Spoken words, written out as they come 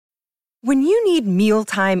When you need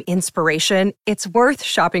mealtime inspiration, it's worth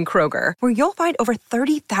shopping Kroger, where you'll find over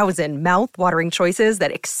 30,000 mouth-watering choices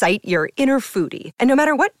that excite your inner foodie. And no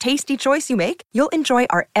matter what tasty choice you make, you'll enjoy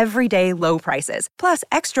our everyday low prices, plus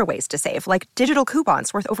extra ways to save, like digital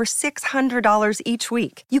coupons worth over $600 each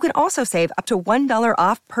week. You can also save up to $1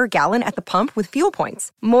 off per gallon at the pump with fuel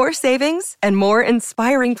points. More savings and more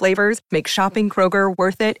inspiring flavors make shopping Kroger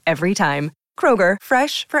worth it every time. Kroger,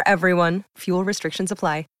 fresh for everyone. Fuel restrictions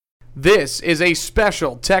apply. This is a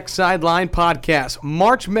special Tech Sideline podcast,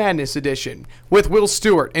 March Madness edition, with Will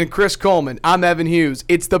Stewart and Chris Coleman. I'm Evan Hughes.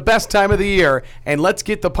 It's the best time of the year, and let's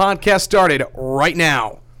get the podcast started right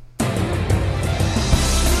now.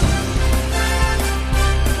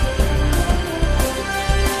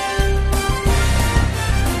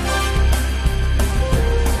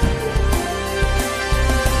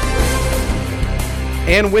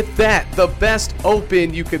 And with that, the best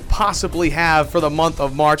open you could possibly have for the month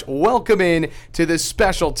of March. Welcome in to this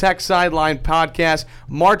special Tech Sideline podcast,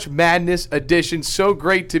 March Madness edition. So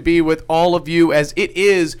great to be with all of you, as it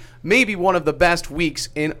is maybe one of the best weeks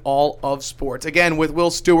in all of sports. Again, with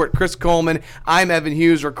Will Stewart, Chris Coleman, I'm Evan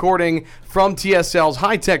Hughes, recording from TSL's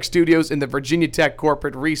high-tech studios in the Virginia Tech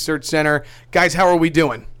Corporate Research Center. Guys, how are we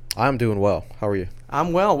doing? I'm doing well. How are you?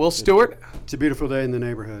 I'm well. Will Stewart? It's a beautiful day in the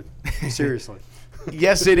neighborhood. Seriously.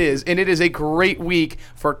 Yes, it is, and it is a great week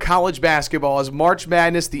for college basketball as March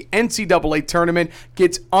Madness, the NCAA tournament,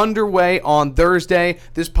 gets underway on Thursday.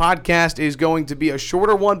 This podcast is going to be a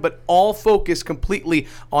shorter one, but all focused completely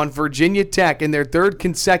on Virginia Tech in their third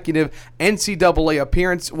consecutive NCAA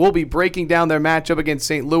appearance. We'll be breaking down their matchup against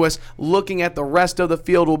St. Louis, looking at the rest of the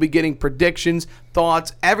field. We'll be getting predictions,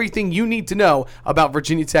 thoughts, everything you need to know about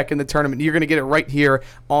Virginia Tech in the tournament. You're going to get it right here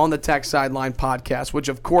on the Tech Sideline podcast, which,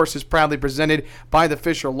 of course, is proudly presented by the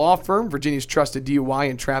Fisher Law Firm, Virginia's trusted DUI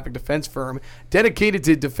and traffic defense firm, dedicated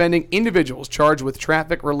to defending individuals charged with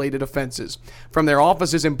traffic-related offenses. From their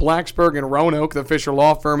offices in Blacksburg and Roanoke, the Fisher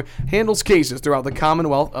Law Firm handles cases throughout the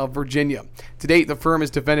Commonwealth of Virginia. To date, the firm has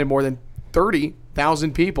defended more than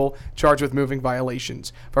 30,000 people charged with moving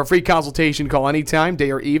violations. For a free consultation, call anytime, day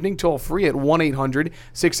or evening, toll free at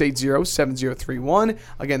 1-800-680-7031.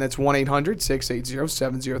 Again, that's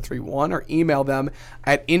 1-800-680-7031, or email them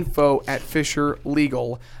at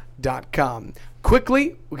info@fisherlegal.com.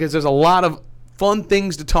 Quickly, because there's a lot of fun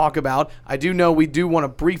things to talk about. I do know we do want to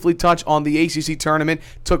briefly touch on the ACC tournament.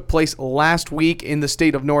 Took place last week in the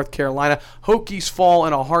state of North Carolina. Hokies fall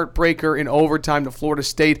in a heartbreaker in overtime to Florida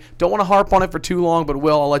State. Don't want to harp on it for too long, but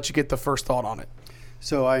Will, I'll let you get the first thought on it.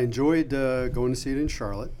 So I enjoyed going to see it in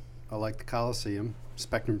Charlotte. I like the Coliseum,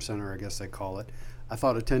 Spectrum Center, I guess they call it. I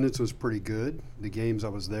thought attendance was pretty good. The games I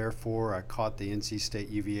was there for, I caught the NC State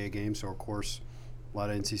UVA game, so of course a lot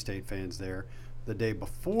of NC State fans there. The day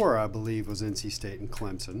before, I believe, was NC State and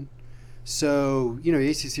Clemson. So, the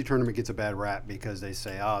ACC tournament gets a bad rap because they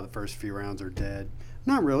say, the first few rounds are dead.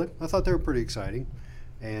 Not really. I thought they were pretty exciting.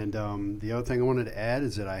 And the other thing I wanted to add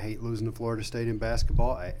is that I hate losing to Florida State in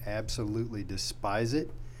basketball. I absolutely despise it.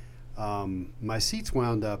 My seats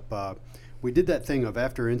wound up we did that thing of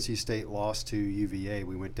after NC State lost to UVA,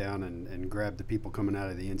 we went down and grabbed the people coming out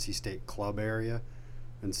of the NC State club area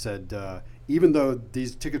and said, even though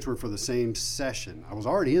these tickets were for the same session, I was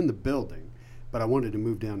already in the building, but I wanted to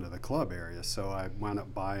move down to the club area, so I wound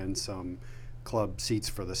up buying some club seats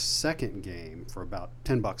for the second game for about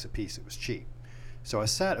 $10 a piece. It was cheap. So I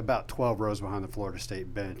sat about 12 rows behind the Florida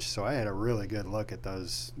State bench, so I had a really good look at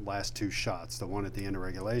those last two shots, the one at the end of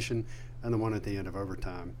regulation and the one at the end of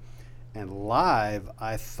overtime. And live,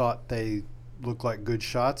 I thought they looked like good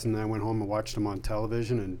shots, and then I went home and watched them on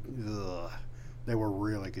television, and they were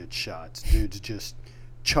really good shots. Dudes just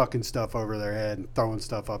chucking stuff over their head and throwing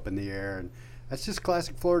stuff up in the air. And that's just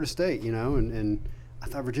classic Florida State, And I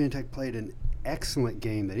thought Virginia Tech played an excellent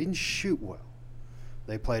game. They didn't shoot well.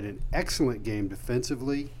 They played an excellent game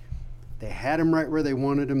defensively. They had them right where they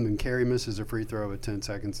wanted them. Then Carey misses a free throw with 10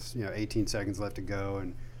 seconds, 18 seconds left to go.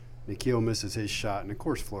 And Nikhil misses his shot. And, of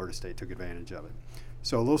course, Florida State took advantage of it.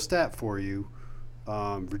 So a little stat for you.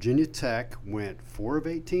 Virginia Tech went 4 of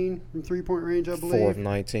 18 from three-point range, I believe. 4 of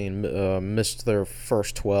 19. Missed their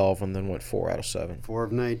first 12 and then went 4 out of 7. 4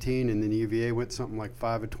 of 19, and then UVA went something like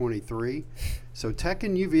 5 of 23. So Tech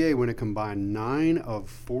and UVA went a combined 9 of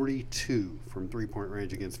 42 from three-point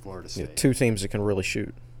range against Florida State. Yeah, two teams that can really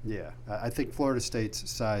shoot. Yeah, I think Florida State's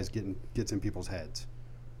size gets in people's heads.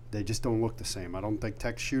 They just don't look the same. I don't think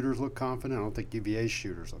Tech shooters look confident. I don't think UVA's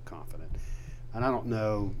shooters look confident. And I don't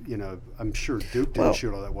know, I'm sure Duke didn't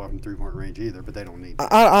shoot all that well from three-point range either, but they don't need to.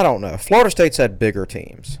 I don't know. Florida State's had bigger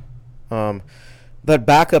teams. That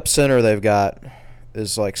backup center they've got,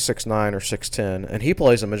 is like 6'9" or 6'10", and he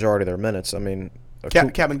plays the majority of their minutes. I mean,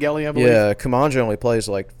 Kabengele, I believe. Yeah, Kumanja only plays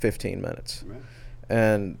like 15 minutes. Right.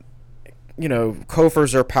 And,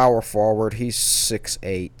 Kofor's their power forward. He's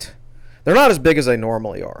 6'8". They're not as big as they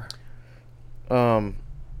normally are.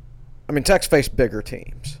 Tech's faced bigger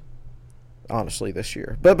teams, honestly, this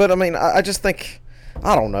year. But I just think,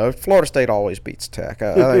 I don't know, Florida State always beats Tech.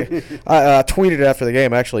 I tweeted after the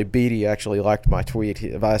game. Actually, Beatty liked my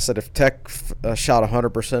tweet. I said if Tech shot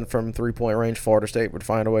 100% from three-point range, Florida State would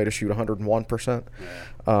find a way to shoot 101%.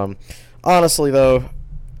 Yeah. Honestly, though,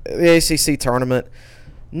 the ACC tournament,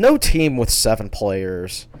 no team with 7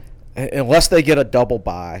 players, unless they get a double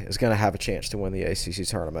bye, is going to have a chance to win the ACC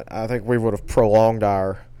tournament. I think we could have prolonged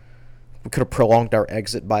our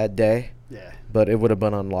exit by a day. Yeah. But it would have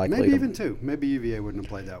been unlikely. Maybe even 2. Maybe UVA wouldn't have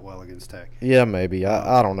played that well against Tech. Yeah, maybe.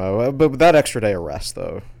 I don't know. But with that extra day of rest,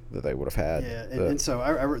 though, that they would have had. Yeah, and so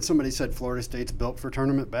I read somebody said Florida State's built for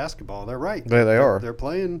tournament basketball. They're right. They are. They're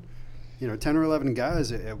playing, 10 or 11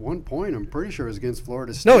 guys at one point. I'm pretty sure it was against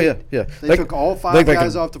Florida State. No, yeah. They took all 5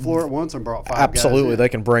 guys off the floor at once and brought 5 guys in. Absolutely. They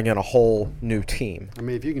can bring in a whole new team. I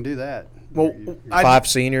mean, if you can do that. Well, 5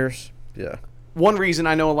 seniors, yeah. One reason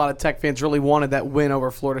I know a lot of Tech fans really wanted that win over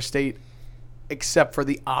Florida State, except for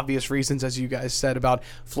the obvious reasons, as you guys said, about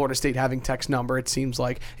Florida State having Tech's number, it seems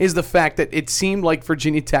like, is the fact that it seemed like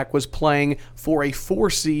Virginia Tech was playing for a 4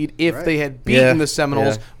 seed if they had beaten the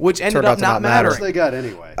Seminoles, which ended up not mattering. Which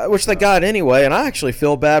they got anyway. And I actually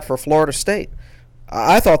feel bad for Florida State.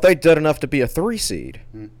 I thought they did enough to be a 3 seed.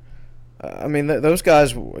 Those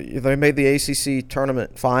guys, they made the ACC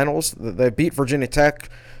tournament finals. They beat Virginia Tech,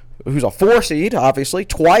 who's a 4 seed, obviously,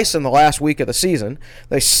 twice in the last week of the season.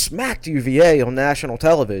 They smacked UVA on national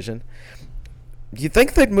television. You'd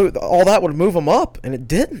think all that would move them up, and it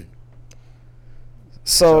didn't.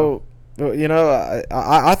 So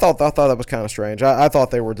I thought that was kind of strange. I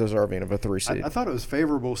thought they were deserving of a 3 seed. I thought it was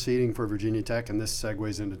favorable seeding for Virginia Tech, and this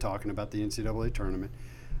segues into talking about the NCAA tournament.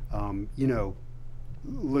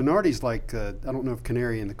 Lenardi's like, I don't know if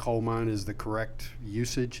canary in the coal mine is the correct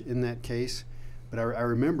usage in that case. But I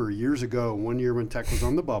remember years ago, one year when Tech was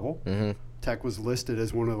on the bubble, Tech was listed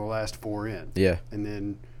as one of the last 4 in. Yeah. And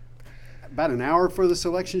then about an hour before the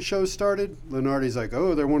selection show started, Lenardi's like,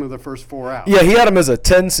 oh, they're one of the first 4 out. Yeah, he had him as a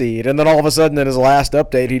 10 seed, and then all of a sudden in his last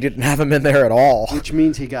update, he didn't have him in there at all. Which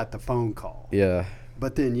means he got the phone call. Yeah.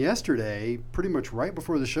 But then yesterday, pretty much right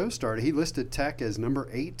before the show started, he listed Tech as number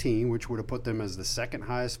 18, which would have put them as the second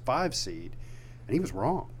highest 5 seed. And he was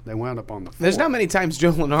wrong. They wound up on the 4. There's not many times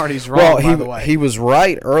Joe Lenardi's wrong, by the way. He was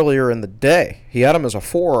right earlier in the day. He had him as a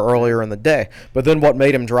 4 earlier in the day. But then what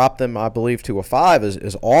made him drop them, I believe, to a 5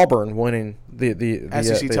 is Auburn winning the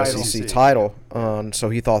SEC title. So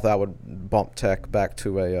he thought that would bump Tech back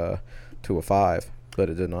to a 5, but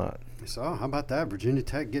it did not. So how about that? Virginia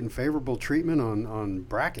Tech getting favorable treatment on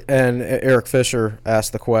bracket. And Eric Fisher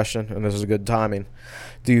asked the question, and this is good timing.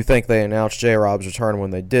 Do you think they announced J-Rob's return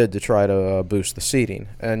when they did to try to boost the seeding?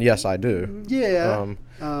 And yes, I do. Yeah.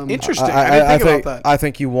 Interesting. I didn't think about that. I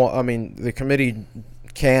think you want. I mean, the committee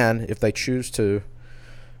can, if they choose to,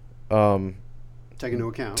 take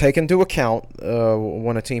into account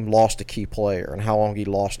when a team lost a key player and how long he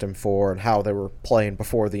lost him for, and how they were playing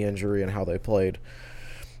before the injury and how they played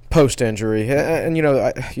post-injury. And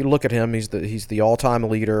you look at him; he's the all-time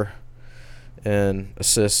leader in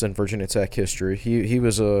assists in Virginia Tech history. He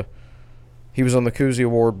was on the Cousy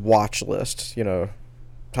Award watch list.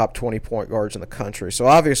 Top 20 point guards in the country. So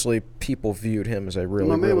obviously people viewed him as a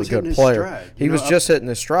really good player. He was just hitting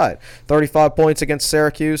his stride. 35 points against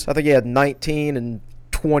Syracuse. I think he had 19 and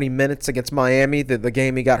 20 minutes against Miami, the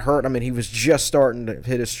game he got hurt. I mean, he was just starting to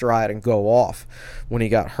hit his stride and go off when he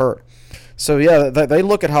got hurt. So, yeah, they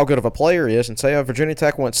look at how good of a player he is and say, Virginia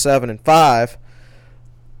Tech went 7-5,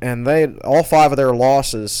 and all 5 of their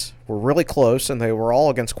losses were really close, and they were all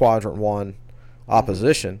against Quadrant 1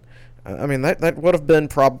 opposition. I mean, that would have been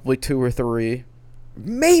probably 2 or 3,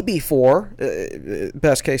 maybe 4,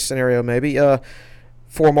 best case scenario maybe,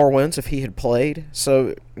 4 more wins if he had played.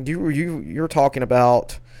 So you're talking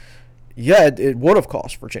about, it would have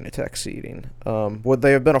cost Virginia Tech seeding. Would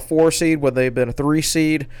they have been a 4 seed? Would they have been a 3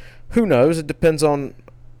 seed? Who knows? It depends on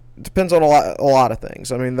a lot of things.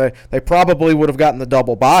 I mean, they probably would have gotten the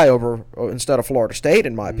double bye instead of Florida State,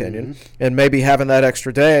 in my opinion, and maybe having that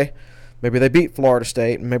extra day. Maybe they beat Florida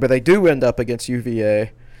State, and maybe they do end up against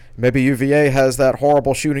UVA. Maybe UVA has that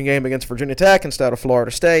horrible shooting game against Virginia Tech instead of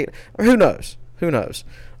Florida State. Who knows?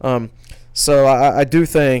 So I do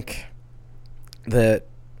think that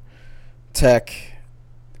Tech.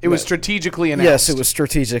 It was strategically announced. Yes, it was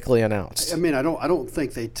strategically announced. I mean, I don't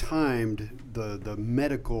think they timed the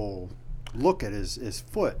medical look at his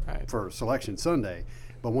foot Right. for Selection Sunday.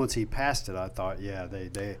 But once he passed it, I thought, yeah,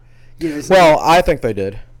 they Well, I think they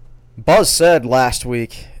did. Buzz said last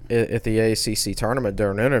week at the ACC tournament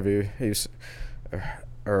during an interview, he was,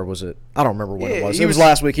 or was it? I don't remember when it was. It was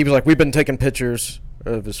last week. He was like, "We've been taking pictures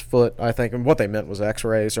of his foot," I think, and what they meant was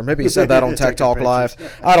X-rays, or maybe he said that on Tech Talk Live.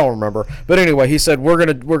 I don't remember, but anyway, he said we're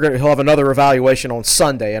gonna he'll have another evaluation on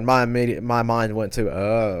Sunday, and my mind went to,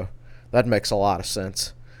 oh, that makes a lot of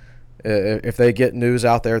sense. If they get news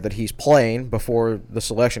out there that he's playing before the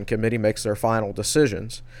selection committee makes their final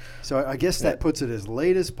decisions. So I guess that puts it as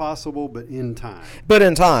late as possible, but in time. But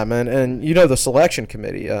in time, and you know the selection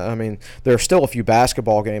committee, I mean, there are still a few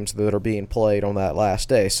basketball games that are being played on that last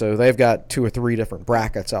day, so they've got 2 or 3 different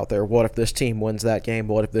brackets out there. What if this team wins that game?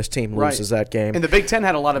 What if this team loses that game? And the Big Ten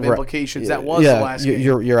had a lot of implications. That was the last game.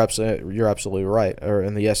 You're absolutely right.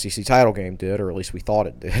 And the SEC title game did, or at least we thought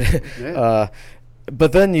it did. Yeah.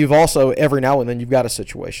 But then you've also, every now and then, you've got a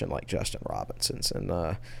situation like Justin Robinson's. And,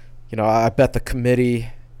 I bet the committee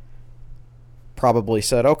probably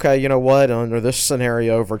said, okay, you know what, under this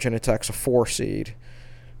scenario, Virginia Tech's a 4 seed.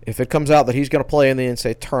 If it comes out that he's going to play in the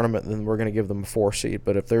NCAA tournament, then we're going to give them a 4 seed.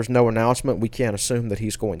 But if there's no announcement, we can't assume that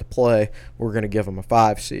he's going to play. We're going to give him a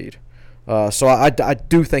 5 seed. So I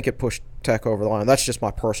do think it pushed Tech over the line. That's just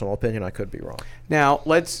my personal opinion. I could be wrong. Now,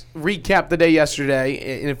 let's recap the day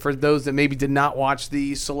yesterday. And for those that maybe did not watch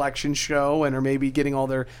the selection show and are maybe getting all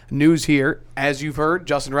their news here, as you've heard,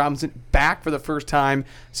 Justin Robinson back for the first time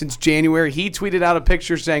since January. He tweeted out a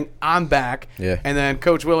picture saying, "I'm back." Yeah. And then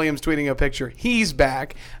Coach Williams tweeting a picture, he's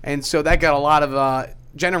back. And so that got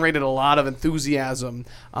generated a lot of enthusiasm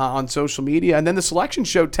on social media. And then the selection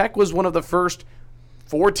show, Tech was one of the first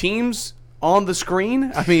 4 teams on the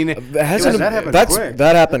screen. I mean, that happened quick.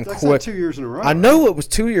 That happened that's quick. Not 2 years in a row. I know it was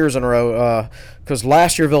 2 years in a row because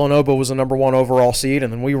last year Villanova was the number 1 overall seed,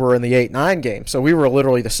 and then we were in the 8-9 game. So we were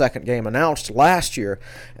literally the second game announced last year,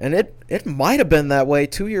 and it might have been that way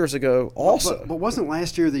 2 years ago also. But wasn't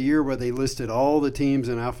last year the year where they listed all the teams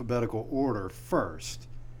in alphabetical order first?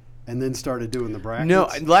 And then started doing the brackets? No,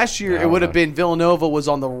 last year it would have been Villanova was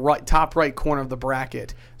on the top right corner of the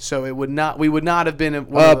bracket, so we would not have been.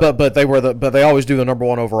 But they always do the number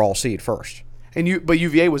 1 overall seed first. But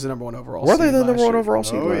UVA was the number 1 overall. Were seed they the last number 1 year. overall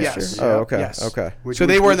seed last yes. year? Oh, okay, Yes. okay. So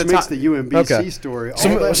they were in the makes top. the UMBC Okay. story all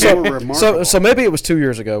that more remarkable. So maybe it was 2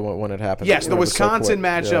 years ago when it happened. Yes, the It was so Wisconsin quick.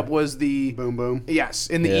 matchup Yeah. was the Boom, boom. Yes,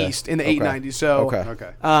 in the Yeah. East in the Okay. 890. So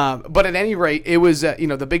Okay. But at any rate, it was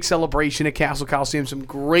the big celebration at Castle Coliseum. Some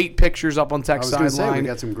great pictures up on Tech I was going to say, we sideline.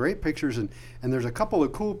 got some great pictures, and there's a couple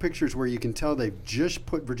of cool pictures where you can tell they've just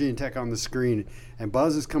put Virginia Tech on the screen, and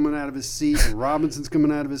Buzz is coming out of his seat, and Robinson's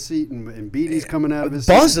coming out of his seat, and Beatty's coming out of his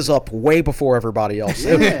seat. Buzz is up way before everybody else.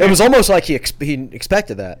 Yeah. It was almost like he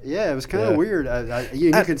expected that. Yeah, it was kind of weird.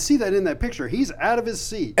 You can see that in that picture. He's out of his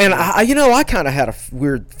seat. And I kind of had a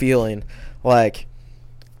weird feeling, like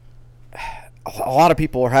a lot of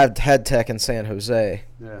people had Tech in San Jose.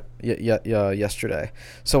 Yesterday.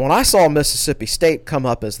 So when I saw Mississippi State come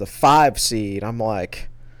up as the 5 seed, I'm like,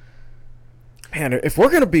 man, if we're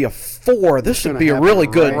going to be a 4, this should be a really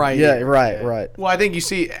good. right Yeah, here. right. Well, I think you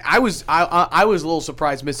see, I was a little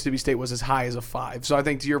surprised Mississippi State was as high as a 5. So I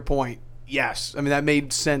think to your point, yes, I mean that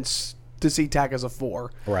made sense to see Tech as a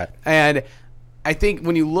 4. Right. And I think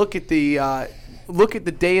when you look at the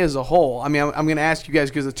day as a whole, I mean, I'm going to ask you guys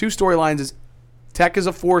because the 2 storylines is Tech is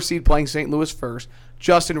a 4 seed playing St. Louis first.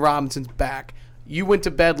 Justin Robinson's back. You went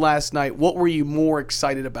to bed last night. What were you more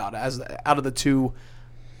excited about out of the 2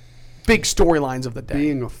 big storylines of the day?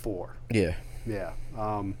 Being a 4. Yeah. Yeah.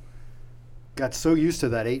 Got so used to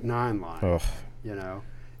that 8-9 line, Oh.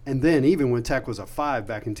 And then even when Tech was a 5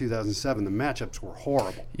 back in 2007, the matchups were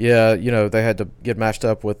horrible. Yeah, they had to get matched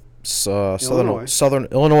up with Illinois. Southern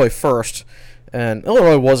Illinois first, and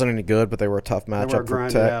Illinois wasn't any good, but they were a tough were a matchup for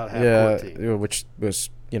grinded Tech. out half-court team. Which was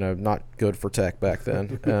not good for Tech back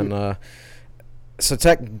then, and so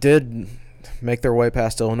Tech did make their way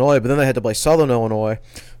past Illinois, but then they had to play Southern Illinois,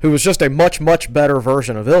 who was just a much, much better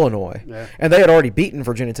version of Illinois. Yeah. And they had already beaten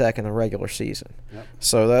Virginia Tech in the regular season. Yep.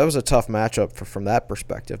 So that was a tough matchup from that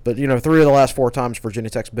perspective. But, 3 of the last 4 times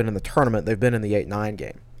Virginia Tech's been in the tournament, they've been in the 8-9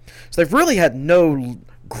 game. So they've really had no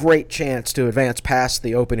great chance to advance past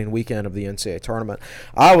the opening weekend of the NCAA tournament.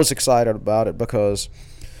 I was excited about it because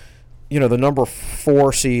the number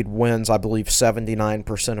 4 seed wins, I believe,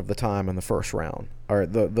 79% of the time in the first round. Or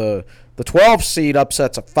the 12 seed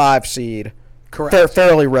upsets a 5 seed, Correct.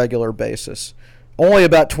 Fairly regular basis. Only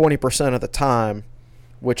about 20% of the time,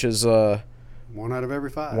 which is 1 out of every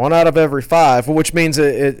 5. 1 out of every 5, which means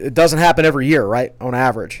it doesn't happen every year, right? On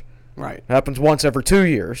average, Right. it happens once every 2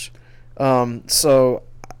 years. So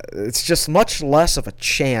it's just much less of a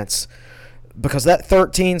chance because that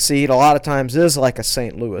 13 seed a lot of times is like a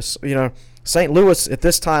St. Louis. St. Louis at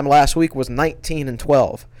this time last week was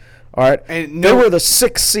 19-12. All right, And they were the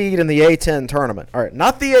 6th seed in the A10 tournament. All right,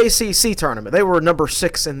 not the ACC tournament. They were number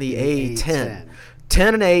 6 in the A10.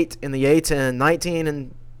 10-8 in the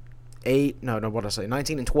A10,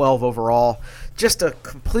 19-12 overall. Just a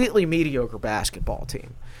completely mediocre basketball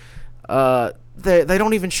team. They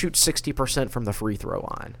don't even shoot 60% from the free throw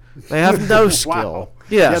line. They have no skill. Wow.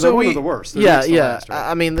 Yeah, they're one of the worst. They're Yeah, next to yeah. last,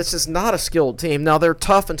 right? I mean, this is not a skilled team. Now, they're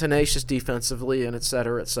tough and tenacious defensively and et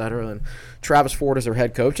cetera, et cetera. And Travis Ford is their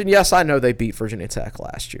head coach. And, yes, I know they beat Virginia Tech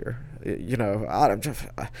last year. I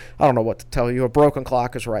don't know what to tell you. A broken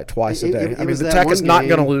clock is right twice a day. I mean, the Tech is not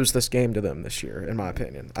going to lose this game to them this year, in my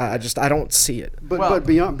opinion. I don't see it. But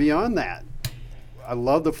beyond that, I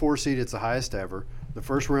love the 4 seed. It's the highest ever. The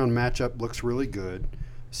first round matchup looks really good.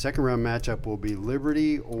 Second round matchup will be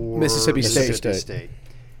Liberty or Mississippi State.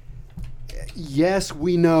 Yes,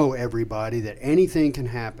 we know, everybody, that anything can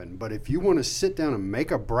happen. But if you want to sit down and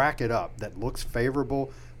make a bracket up that looks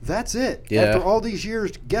favorable, that's it. Yeah. After all these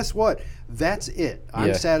years, guess what? That's it. I'm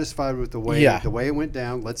Yeah. satisfied with the way it went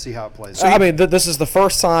down. Let's see how it plays out. I mean, this is the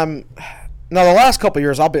first time. Now, the last couple of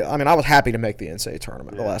years, I was happy to make the NCAA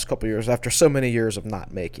tournament. The last couple of years, after so many years of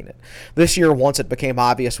not making it, this year, once it became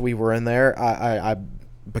obvious we were in there, I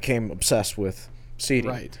became obsessed with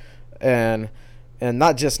seeding, Right. and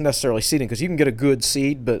not just necessarily seeding because you can get a good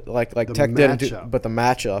seed, but like Tech didn't do, but the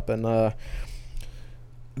matchup, and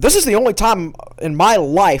this is the only time in my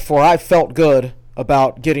life where I felt good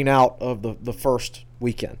about getting out of the first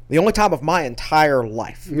weekend. The only time of my entire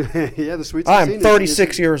life. Yeah, the Sweet 16. I am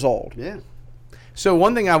 36 years old. Yeah. So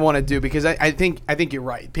one thing I want to do, because I think you're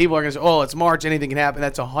right. People are going to say, "Oh, it's March. Anything can happen."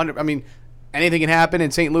 That's 100. I mean, anything can happen.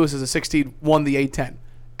 And St. Louis is a 16, won the A10.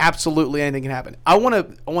 Absolutely, anything can happen. I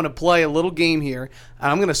want to play a little game here,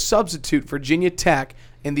 and I'm going to substitute Virginia Tech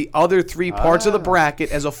in the other 3 parts of the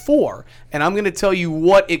bracket as a 4, and I'm going to tell you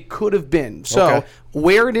what it could have been. So Okay.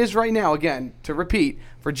 where it is right now, again, to repeat,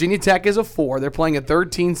 Virginia Tech is a 4. They're playing a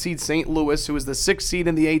 13 seed St. Louis, who is the 6th seed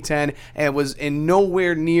in the A10 and was in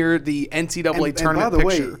nowhere near the NCAA tournament and by the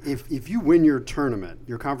picture. way, if you win your tournament,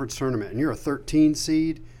 your conference tournament, and you're a 13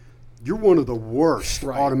 seed, you're one of the worst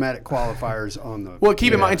automatic qualifiers on the. Well,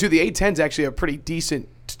 keep in mind, too, the A10 is actually a pretty decent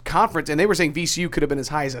conference, and they were saying VCU could have been as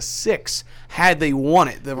high as a 6 had they won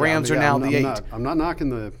it. The Rams are now the 8. I'm not knocking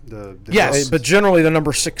the Yes. But generally, the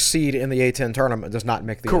number 6 seed in the A10 tournament does not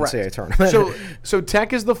make the NCAA tournament. So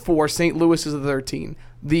Tech is the 4, St. Louis is the 13.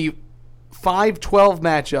 The 5-12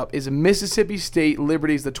 matchup is Mississippi State,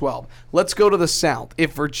 Liberty is the 12. Let's go to the South.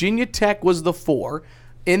 If Virginia Tech was the 4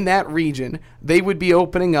 in that region, they would be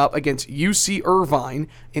opening up against UC Irvine,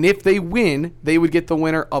 and if they win, they would get the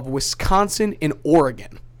winner of Wisconsin and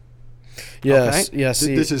Oregon. yes, Okay. yes.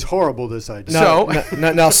 See, This is horrible. This idea.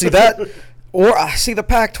 now see that, or I see the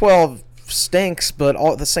Pac-12 stinks, but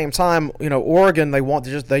at the same time, Oregon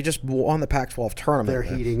they just won the Pac-12 tournament.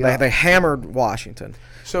 They're heating up. They hammered Washington.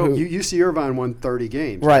 So UC Irvine won 30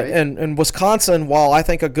 games. Right, Right. and Wisconsin, while I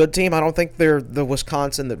think a good team, I don't think they're the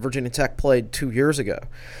Wisconsin that Virginia Tech played 2 years ago.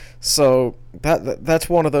 So that's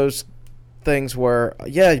one of those things where,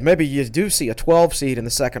 maybe you do see a 12 seed in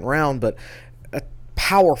the second round, but a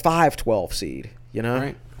Power 5 12 seed,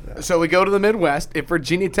 Right. So we go to the Midwest. If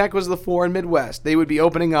Virginia Tech was the 4 in Midwest, they would be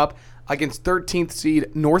opening up against 13th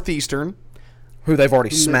seed Northeastern. Who they've already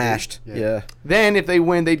smashed. Yeah. Yeah. Then if they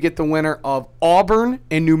win, they'd get the winner of Auburn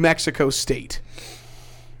and New Mexico State.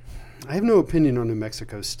 I have no opinion on New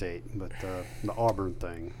Mexico State, but the Auburn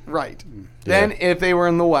thing. Right. Then if they were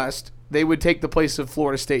in the West, they would take the place of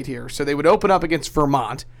Florida State here. So they would open up against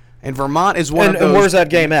Vermont, and Vermont is one of those. And where's that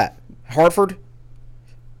game at? Hartford?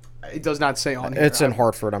 It does not say on here. It's in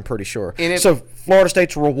Hartford, I'm pretty sure. And So Florida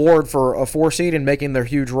State's reward for a 4 seed and making their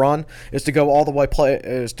huge run is to go all the way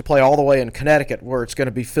play all the way in Connecticut, where it's going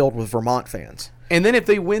to be filled with Vermont fans. And then if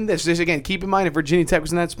they win this again, keep in mind if Virginia Tech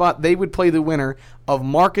was in that spot, they would play the winner of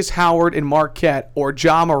Marcus Howard and Marquette or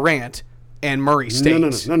Ja Morant and Murray State.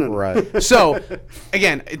 No. Right. So,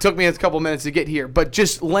 again, it took me a couple minutes to get here, but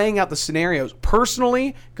just laying out the scenarios.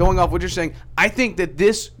 Personally, going off what you're saying, I think that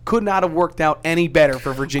this could not have worked out any better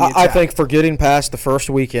for Virginia Tech. I think for getting past the first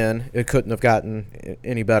weekend, it couldn't have gotten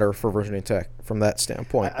any better for Virginia Tech from that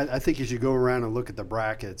standpoint. I think as you go around and look at the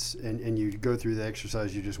brackets and you go through the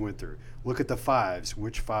exercise you just went through, look at the 5s.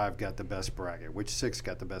 Which 5 got the best bracket? Which 6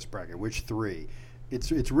 got the best bracket? Which 3?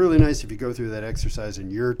 It's really nice if you go through that exercise and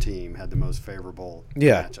your team had the most favorable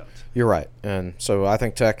matchups. You're right. And so I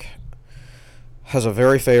think Tech has a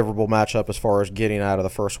very favorable matchup as far as getting out of the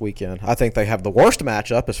first weekend. I think they have the worst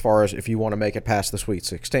matchup as far as if you want to make it past the Sweet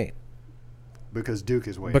 16. Because Duke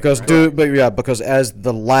is waiting. Because right? because as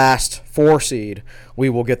the last 4 seed, we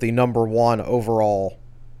will get the number 1 overall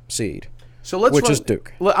seed. So which is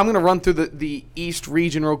Duke. I'm going to run through the East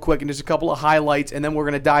region real quick and just a couple of highlights, and then we're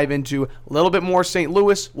going to dive into a little bit more St.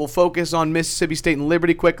 Louis. We'll focus on Mississippi State and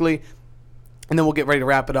Liberty quickly, and then we'll get ready to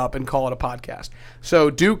wrap it up and call it a podcast. So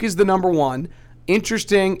Duke is the number 1.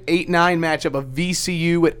 Interesting 8-9 matchup of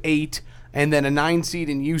VCU at 8, and then a 9 seed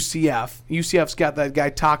in UCF. UCF's got that guy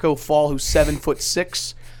Taco Fall, who's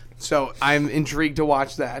 7'6". So I'm intrigued to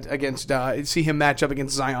watch that against see him match up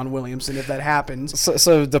against Zion Williamson if that happens.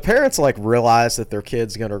 So the parents realize that their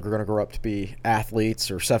kid's gonna grow up to be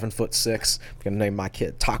athletes or 7'6". I'm gonna name my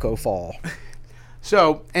kid Taco Fall.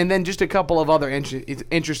 So, and then just a couple of other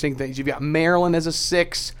interesting things. You've got Maryland as a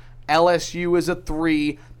 6, LSU as a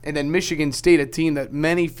 3, and then Michigan State, a team that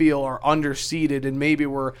many feel are underseeded and maybe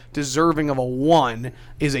were deserving of a 1,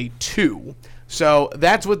 is a 2. So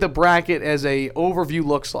that's what the bracket as a overview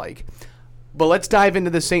looks like. But let's dive into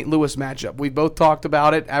the St. Louis matchup. We both talked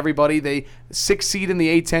about it. Everybody, they 6th seed in the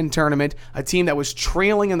A-10 tournament, a team that was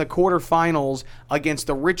trailing in the quarterfinals against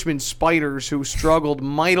the Richmond Spiders, who struggled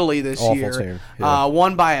mightily this Awful year. Team. Yeah.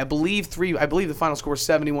 Won by, I believe the final score was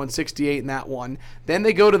 71-68 in that one. Then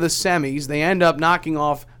they go to the semis. They end up knocking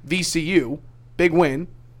off VCU. Big win.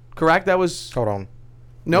 Correct? That was... Hold on.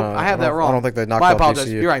 Nope, I have that wrong. I don't think they knocked I off apologize.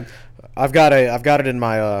 VCU. You're right. I've got it in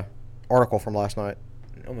my article from last night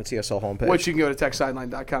on the TSL homepage. Which you can go to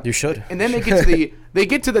techsideline.com. You should. And then they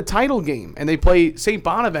get to the title game and they play St.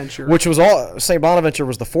 Bonaventure, which was St. Bonaventure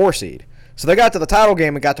was the 4 seed. So they got to the title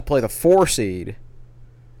game and got to play the 4 seed.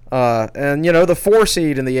 And the 4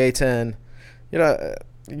 seed in the A-10, you're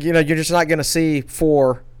just not going to see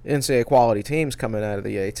 4 NCAA quality teams coming out of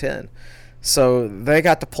the A-10. So they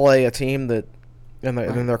got to play a team that in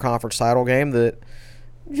their conference title game that.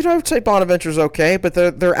 St. Bonaventure's okay, but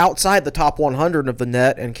they're outside the top 100 of the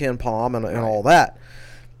net and Ken Palm and all that.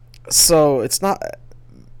 So it's not.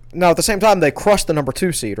 Now at the same time, they crushed the number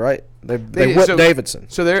 2 seed, right? They whipped Davidson.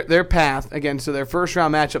 So their path again. So their first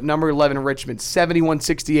round matchup, number 11 Richmond,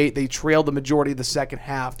 71-68. They trailed the majority of the second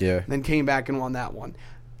half. Yeah. And then came back and won that one.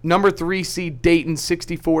 Number 3 seed Dayton,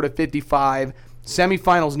 64-55.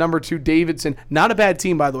 Semifinals, number 2 Davidson, not a bad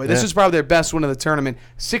team by the way. This is probably their best win of the tournament,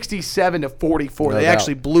 67-44. They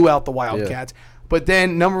actually blew out the Wildcats. Yeah. But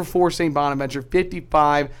then number 4 St. Bonaventure,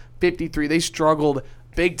 55-53. They struggled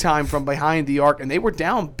big time from behind the arc, and they were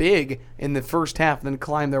down big in the first half, and then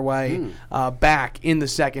climbed their way back in the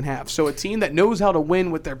second half. So a team that knows how to win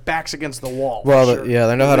with their backs against the wall. Well, sure.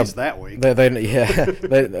 they know how to that week.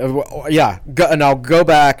 Now go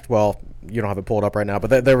back. Well, you don't have it pulled up right now,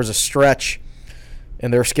 but there was a stretch in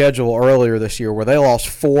their schedule earlier this year where they lost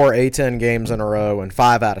 4 A-10 games in a row and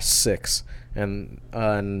 5 out of 6. And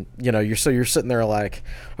you're sitting there like,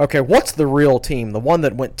 okay, what's the real team? The one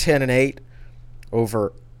that went 10-8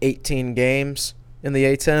 over 18 games in the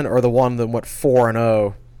A-10, or the one that went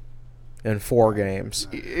 4-0 in 4 games?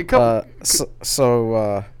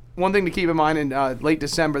 One thing to keep in mind, in late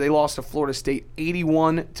December, they lost to Florida State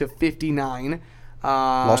 81-59.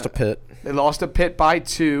 Lost to Pitt. They lost to Pitt by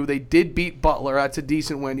 2. They did beat Butler. That's a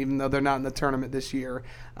decent win, even though they're not in the tournament this year.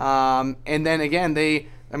 And then again,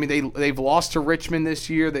 they've lost to Richmond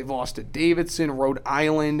this year. They've lost to Davidson, Rhode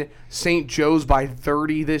Island, St. Joe's by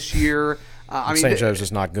 30 this year. St. Joe's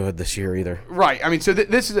is not good this year either. Right. So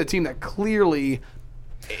this is a team that clearly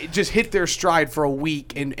just hit their stride for a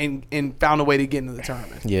week and found a way to get into the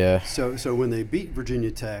tournament. Yeah. So when they beat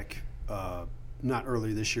Virginia Tech, not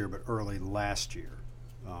early this year, but early last year,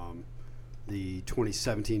 the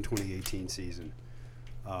 2017-2018 season.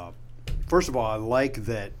 First of all, I like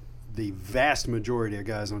that the vast majority of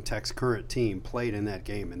guys on Tech's current team played in that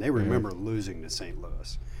game, and they remember losing to St.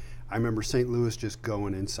 Louis. I remember St. Louis just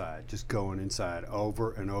going inside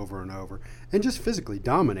over and over and over, and just physically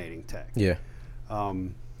dominating Tech. Yeah.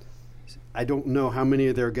 I don't know how many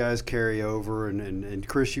of their guys carry over, and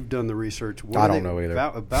Chris, you've done the research. I don't know either.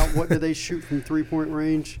 About what do they shoot from three-point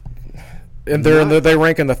range? And they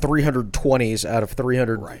rank in the 320s out of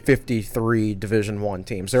 353 Division I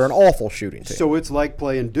teams. They're an awful shooting team. So it's like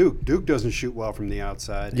playing Duke. Duke doesn't shoot well from the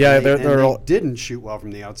outside. Yeah, they didn't shoot well from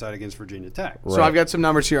the outside against Virginia Tech. Right. So I've got some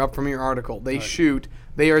numbers here up from your article. They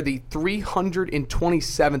are the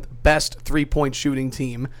 327th best three-point shooting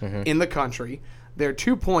team in the country. Their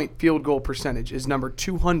 2-point field goal percentage is number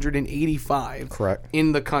 285 Correct.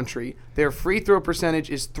 in the country. Their free throw percentage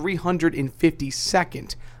is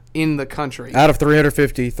 352nd in the country. Out of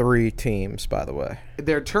 353 teams, by the way.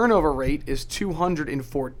 Their turnover rate is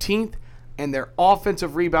 214th. and their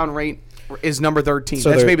offensive rebound rate is number 13. So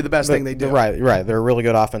that's maybe the best thing they do. Right. They're a really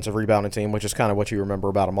good offensive rebounding team, which is kind of what you remember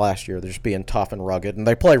about them last year. They're just being tough and rugged, and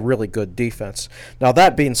they play really good defense. Now,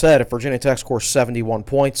 that being said, if Virginia Tech scores 71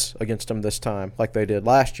 points against them this time, like they did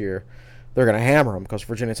last year, they're going to hammer them because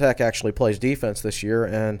Virginia Tech actually plays defense this year,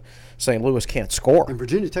 and St. Louis can't score. And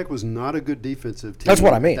Virginia Tech was not a good defensive team. That's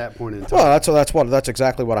what I mean. At that point in time. Well, that's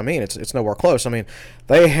exactly what I mean. It's nowhere close. I mean,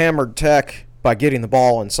 they hammered Tech by getting the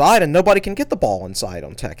ball inside, and nobody can get the ball inside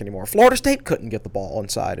on Tech anymore. Florida State couldn't get the ball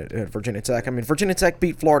inside at Virginia Tech. I mean, Virginia Tech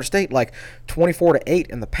beat Florida State like 24-8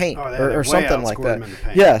 in the paint or something like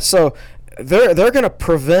that. Yeah, so they're going to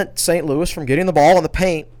prevent St. Louis from getting the ball in the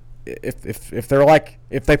paint if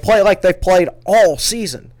they play like they've played all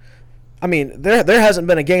season. I mean, there hasn't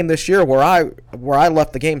been a game this year where I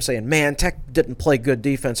left the game saying, man, Tech didn't play good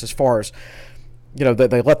defense as far as, you know,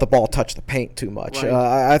 they let the ball touch the paint too much. Right.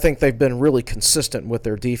 I think they've been really consistent with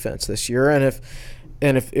their defense this year, and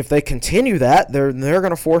if they continue that, they're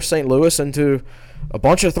going to force St. Louis into a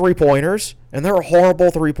bunch of three-pointers, and they're a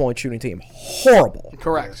horrible three-point shooting team. Horrible.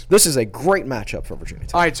 Correct. This is a great matchup for Virginia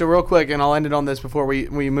Tech. All right, so real quick, and I'll end it on this before we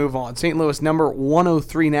move on. St. Louis, number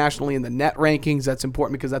 103 nationally in the net rankings. That's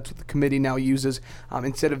important because that's what the committee now uses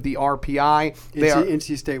instead of the RPI.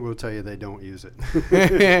 NC State will tell you they don't use it.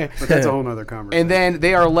 But that's a whole other conversation. And then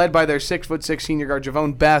they are led by their 6'6" senior guard,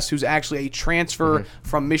 Javon Best, who's actually a transfer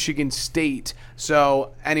from Michigan State.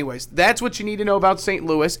 So, anyways, that's what you need to know about St.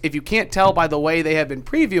 Louis. If you can't tell by the way they have been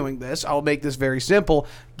previewing this, I'll make this very simple.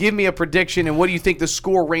 Give me a prediction, and what do you think the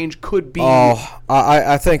score range could be?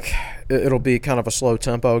 I think it'll be kind of a slow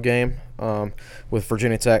tempo game with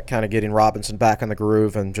Virginia Tech kind of getting Robinson back in the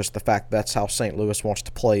groove, and just the fact that's how St. Louis wants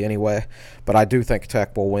to play anyway. But I do think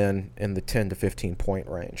Tech will win in the 10 to 15 point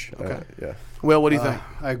range. Okay. Yeah. Will, what do you think?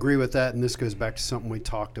 I agree with that, and this goes back to something we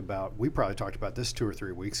talked about. We probably talked about this 2 or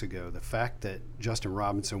 3 weeks ago. The fact that Justin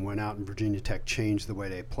Robinson went out and Virginia Tech changed the way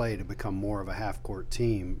they play to become more of a half-court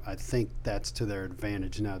team, I think that's to their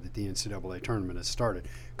advantage now that the NCAA tournament has started,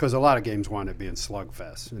 because a lot of games wind up being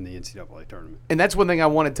slugfests in the NCAA tournament. And that's one thing I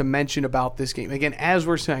wanted to mention about this game. Again, as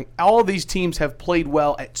we're saying, all these teams have played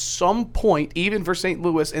well at some point, even for St.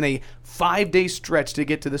 Louis, in a 5-day stretch to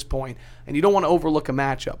get to this point, and you don't want to overlook a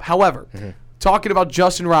matchup. However, talking about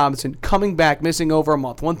Justin Robinson coming back, missing over a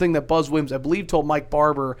month, one thing that Buzz Williams, I believe, told Mike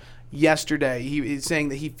Barber yesterday, he is saying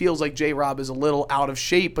that he feels like J-Rob is a little out of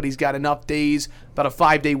shape, but he's got enough days, about a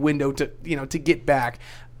 5-day window to get back.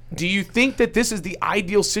 Do you think that this is the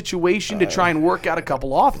ideal situation to try and work out a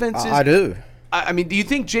couple offenses? I do. I mean, do you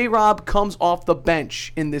think J-Rob comes off the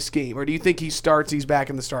bench in this game, or do you think he starts, he's back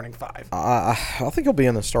in the starting 5? I think he'll be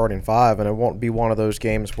in the starting 5, and it won't be one of those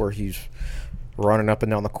games where he's running up and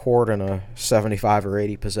down the court in a 75 or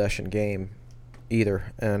 80 possession game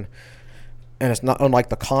either. And it's not unlike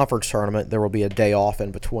the conference tournament. There will be a day off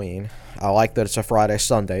in between. I like that it's a Friday,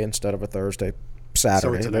 Sunday instead of a Thursday,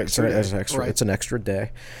 Saturday. So it's an extra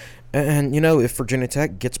day. And, you know, if Virginia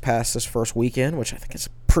Tech gets past this first weekend, which I think is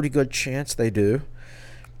a pretty good chance they do,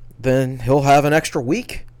 then he'll have an extra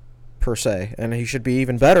week, per se, and he should be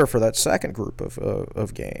even better for that second group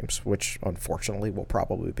of games, which unfortunately will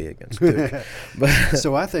probably be against Duke.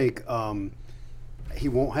 So I think he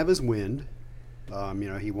won't have his wind.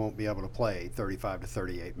 He won't be able to play 35 to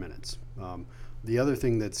 38 minutes. The other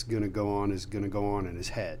thing that's going to go on in his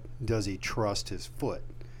head. Does he trust his foot?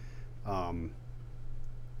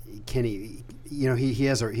 Can he? He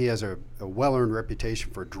has a well-earned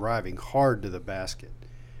reputation for driving hard to the basket.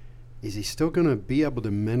 Is he still going to be able to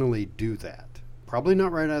mentally do that? Probably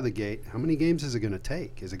not right out of the gate. How many games is it going to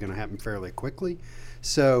take? Is it going to happen fairly quickly?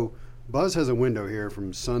 So Buzz has a window here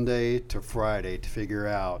from Sunday to Friday to figure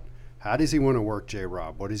out how does he want to work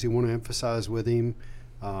J-Rob? What does he want to emphasize with him?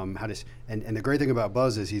 And the great thing about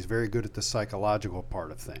Buzz is he's very good at the psychological part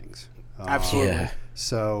of things. Absolutely. Yeah.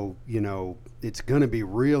 So, it's going to be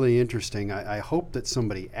really interesting. I hope that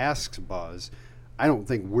somebody asks Buzz. I don't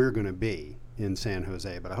think we're going to be in San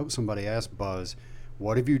Jose, but I hope somebody asks Buzz,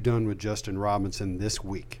 what have you done with Justin Robinson this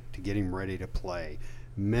week to get him ready to play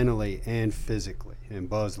mentally and physically? And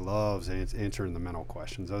Buzz loves answering the mental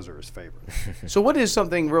questions. Those are his favorite. So what is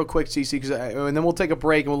something real quick, CC, and then we'll take a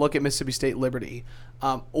break and we'll look at Mississippi State Liberty.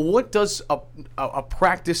 What does a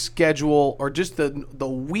practice schedule or just the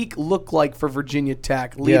week look like for Virginia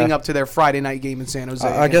Tech leading up to their Friday night game in San Jose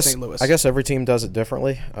against St. Louis? I guess every team does it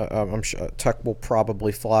differently. I'm sure Tech will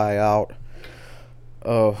probably fly out.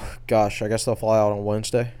 Oh, gosh, I guess they'll fly out on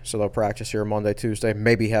Wednesday. So they'll practice here Monday, Tuesday,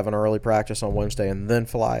 maybe have an early practice on Wednesday and then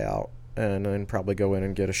fly out and then probably go in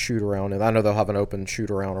and get a shoot-around. And I know they'll have an open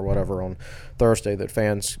shoot-around or whatever on Thursday that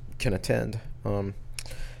fans can attend.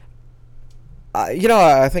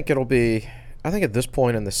 I think it'll be. I think at this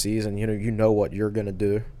point in the season, you know what you're going to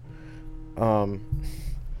do.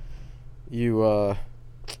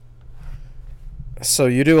 So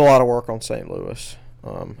you do a lot of work on St. Louis,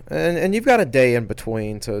 and you've got a day in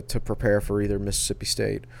between to prepare for either Mississippi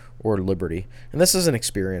State or Liberty, and this is an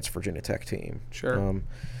experienced Virginia Tech team. Sure.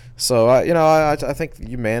 So I think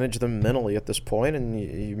you manage them mentally at this point, and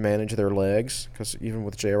you manage their legs, because even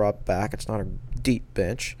with J-Rob back, it's not a deep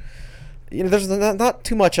bench. There's not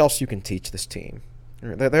too much else you can teach this team.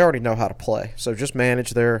 They already know how to play, so just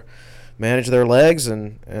manage their legs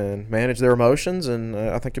and manage their emotions, and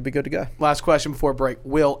I think you'll be good to go. Last question before break.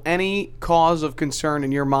 Will any cause of concern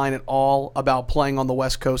in your mind at all about playing on the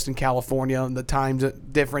West Coast in California and the times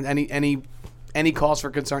different? Any cause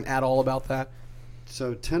for concern at all about that?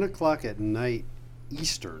 So 10 o'clock at night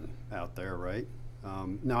Eastern out there, right?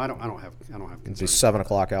 No, I don't have It'd concerns. be 7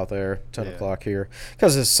 o'clock out there, 10 Yeah. o'clock here,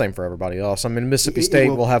 because it's the same for everybody else. I mean, Mississippi State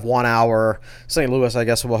will have 1 hour. St. Louis, I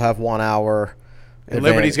guess, will have 1 hour. And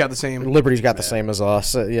Liberty's got the same. Liberty's got the same as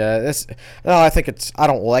us. I think I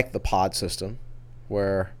don't like the pod system,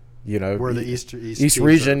 where where the East teams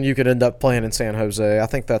region are. you could end up playing in San Jose. I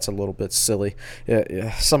think that's a little bit silly.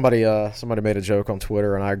 Yeah. Somebody made a joke on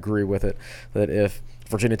Twitter, and I agree with it, that if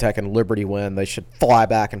Virginia Tech and Liberty win, they should fly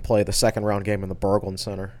back and play the second round game in the Berglund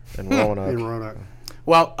Center in Roanoke. In Roanoke.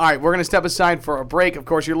 Well, all right, we're going to step aside for a break. Of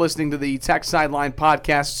course, you're listening to the Tech Sideline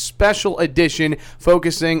Podcast special edition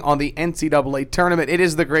focusing on the NCAA tournament. It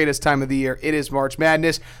is the greatest time of the year. It is March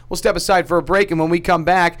Madness. We'll step aside for a break, and when we come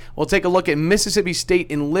back, we'll take a look at Mississippi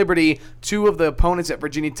State and Liberty, two of the opponents that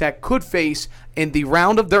Virginia Tech could face in the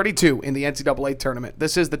round of 32 in the NCAA tournament.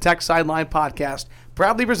 This is the Tech Sideline Podcast,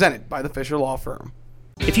 proudly presented by the Fisher Law Firm.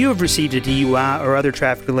 If you have received a DUI or other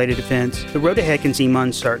traffic-related offense, the road ahead can seem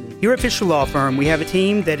uncertain. Here at Fisher Law Firm, we have a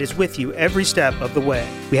team that is with you every step of the way.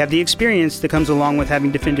 We have the experience that comes along with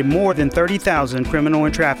having defended more than 30,000 criminal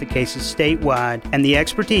and traffic cases statewide, and the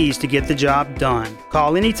expertise to get the job done.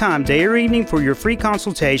 Call anytime, day or evening, for your free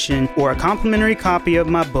consultation or a complimentary copy of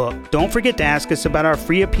my book. Don't forget to ask us about our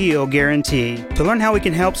free appeal guarantee. To learn how we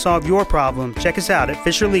can help solve your problem, check us out at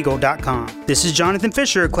FisherLegal.com. This is Jonathan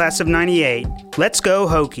Fisher, class of '98. Let's go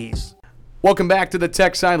Hokies. Welcome back to the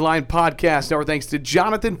Tech Sideline Podcast. Our thanks to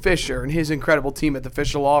Jonathan Fisher and his incredible team at the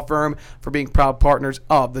Fisher Law Firm for being proud partners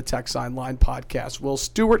of the Tech Sideline Podcast. Will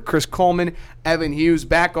Stewart, Chris Coleman, Evan Hughes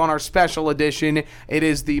back on our special edition. It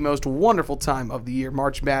is the most wonderful time of the year,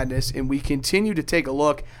 March Madness, and we continue to take a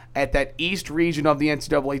look at that East region of the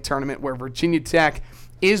NCAA tournament where Virginia Tech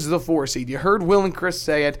is the 4 seed. You heard Will and Chris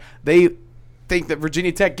say it. They think that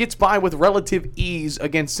Virginia Tech gets by with relative ease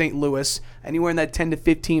against St. Louis. Anywhere in that 10 to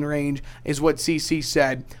 15 range is what CC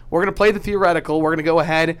said. We're going to play the theoretical. We're going to go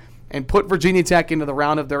ahead and put Virginia Tech into the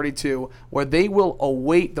round of 32, where they will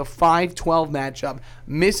await the 5-12 matchup,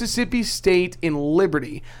 Mississippi State and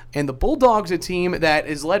Liberty. And the Bulldogs, a team that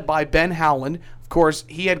is led by Ben Howland. Of course,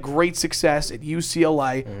 he had great success at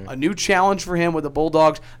UCLA. A new challenge for him with the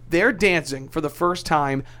Bulldogs. They're dancing for the first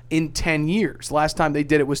time in 10 years. Last time they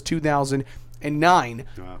did it was 2009.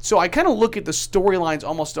 Wow. So I kind of look at the storylines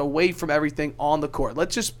almost away from everything on the court.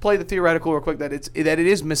 Let's just play the theoretical real quick that it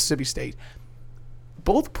is Mississippi State.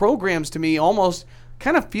 Both programs, to me, almost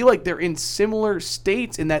kind of feel like they're in similar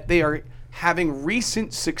states in that they are having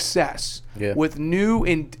recent success with new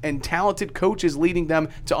and talented coaches leading them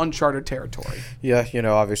to uncharted territory. Yeah,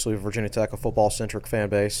 obviously Virginia Tech, a football-centric fan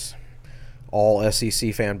base. All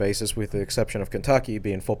SEC fan bases, with the exception of Kentucky,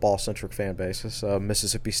 being football-centric fan bases.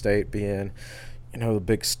 Mississippi State being, the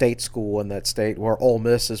big state school in that state, where Ole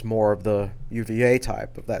Miss is more of the UVA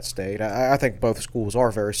type of that state. I think both schools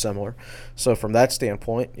are very similar. So from that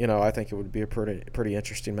standpoint, I think it would be a pretty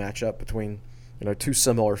interesting matchup between, two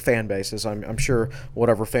similar fan bases. I'm sure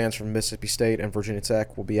whatever fans from Mississippi State and Virginia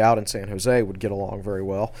Tech will be out in San Jose would get along very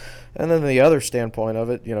well. And then the other standpoint of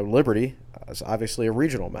it, Liberty is obviously a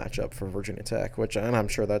regional matchup for Virginia Tech, and I'm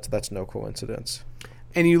sure that's no coincidence.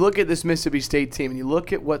 And you look at this Mississippi State team, and you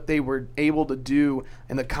look at what they were able to do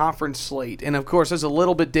in the conference slate. And, of course, it's a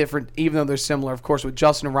little bit different, even though they're similar. Of course, with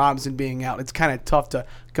Justin Robinson being out, it's kind of tough to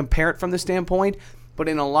compare it from this standpoint. But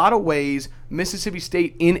in a lot of ways, Mississippi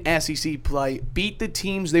State in SEC play beat the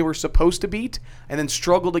teams they were supposed to beat and then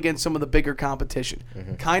struggled against some of the bigger competition.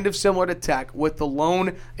 Kind of similar to Tech, with the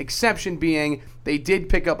lone exception being they did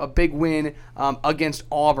pick up a big win against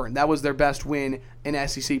Auburn. That was their best win in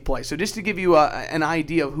SEC play. So just to give you an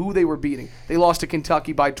idea of who they were beating, they lost to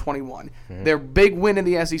Kentucky by 21. Their big win in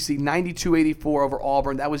the SEC, 92-84 over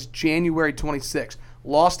Auburn. That was January 26.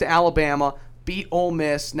 Lost to Alabama, beat Ole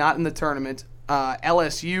Miss, not in the tournament.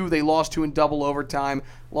 LSU, they lost to in double overtime,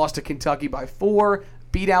 lost to Kentucky by 4.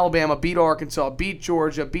 beat Alabama, beat Arkansas, beat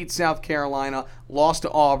Georgia, beat South Carolina, lost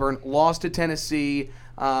to Auburn, lost to Tennessee.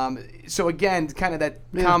 So again, kind of that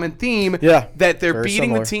common theme that they're beating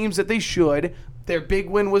similar. the teams that they should. Their big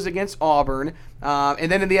win was against Auburn.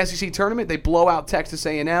 And then in the SEC tournament, they blow out Texas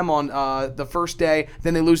A&M on the first day.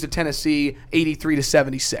 Then they lose to Tennessee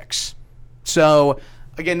 83-76. So,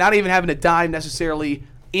 again, not even having to dive necessarily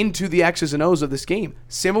into the X's and O's of this game.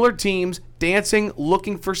 Similar teams, dancing,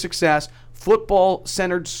 looking for success,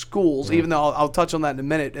 football-centered schools, even though I'll touch on that in a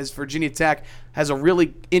minute, as Virginia Tech has a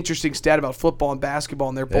really interesting stat about football and basketball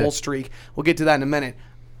in their bowl streak. We'll get to that in a minute.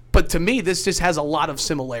 But to me, this just has a lot of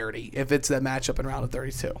similarity if it's that matchup in round of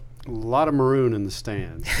 32. A lot of maroon in the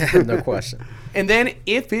stands. No question. And then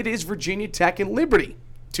if it is Virginia Tech and Liberty,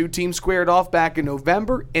 two teams squared off back in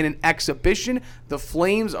November in an exhibition. The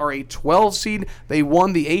Flames are a 12 seed. They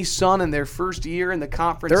won the A-Sun in their first year in the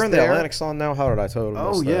conference. They're in the Atlantic Sun now? How did I totally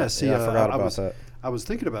miss that? Yeah. See, I forgot about that. I was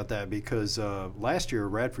thinking about that because last year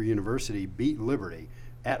Radford University beat Liberty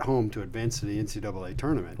at home to advance to the NCAA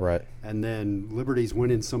tournament. Right. And then Liberty's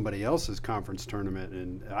winning somebody else's conference tournament,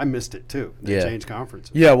 and I missed it too. They changed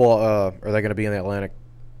conferences. Yeah, well, are they going to be in the Atlantic?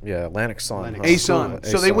 Yeah, Atlantic Sun. A-Sun.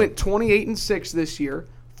 So they went 28-6 this year,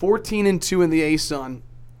 14-2 in the A-Sun.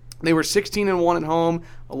 They were 16-1 at home,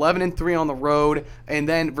 11-3 on the road, and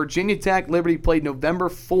then Virginia Tech Liberty played November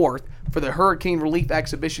 4th for the Hurricane Relief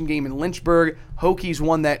Exhibition game in Lynchburg. Hokies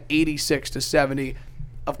won that 86-70.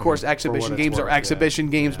 Of course, exhibition games are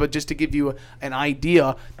exhibition games, but just to give you an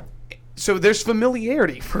idea, so there's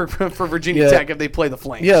familiarity for Virginia Tech if they play the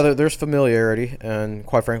Flames. Yeah, there's familiarity, and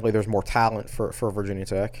quite frankly, there's more talent for Virginia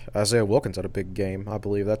Tech. Isaiah Wilkins had a big game, I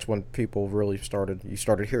believe. That's when people really started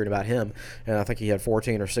hearing about him, and I think he had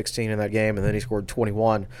 14 or 16 in that game, and then he scored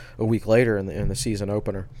 21 a week later in the season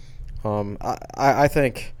opener. I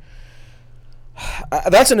think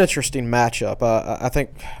that's an interesting matchup. I think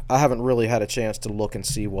I haven't really had a chance to look and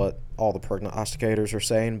see what all the prognosticators are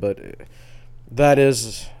saying, but that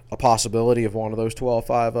is a possibility of one of those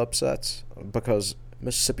 12-5 upsets because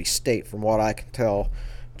Mississippi State, from what I can tell,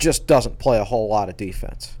 just doesn't play a whole lot of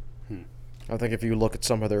defense. I think if you look at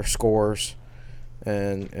some of their scores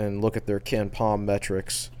and look at their Ken Palm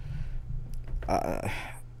metrics, and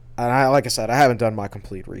like I said, I haven't done my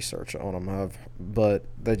complete research on them, but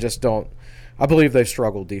they just don't. I believe they've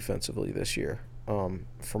struggled defensively this year,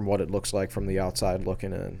 from what it looks like from the outside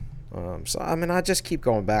looking in. So, I mean, I just keep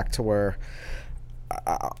going back to where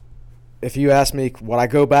if you ask me, would I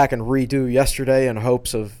go back and redo yesterday in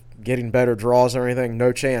hopes of getting better draws or anything?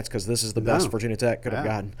 No chance, because this is the best Virginia Tech could have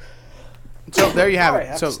gotten. So there you have it. I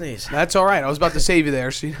have So to sneeze. that's all right. I was about to save you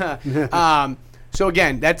there. So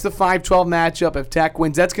again, that's the 5-12 matchup. If Tech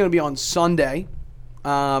wins, that's going to be on Sunday.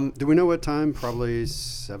 Do we know what time? Probably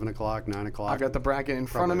 7 o'clock, 9 o'clock. I've got the bracket in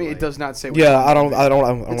front of me. Probably it does not say. Yeah, I don't.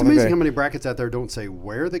 It's amazing how many brackets out there don't say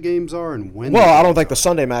where the games are and when. Well, I don't think the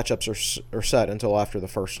Sunday matchups are set until after the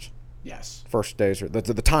first days, or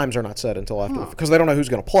the times are not set until after because they don't know who's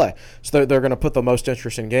going to play. So they're going to put the most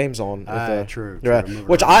interesting games on. True.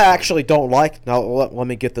 Which I actually don't like. Now let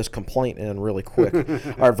me get this complaint in really quick.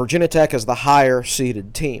 All right, Virginia Tech is the higher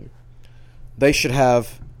seeded team. They should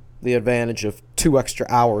have the advantage of 2 extra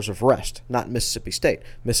hours of rest, not Mississippi State.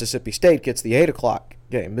 Mississippi State gets the 8 o'clock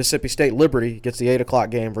game. Mississippi State Liberty gets the 8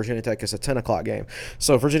 o'clock game. Virginia Tech gets a 10 o'clock game.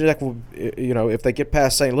 So Virginia Tech will, if they get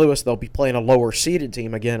past St. Louis, they'll be playing a lower seeded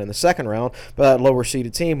team again in the second round, but that lower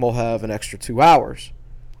seeded team will have an extra 2 hours.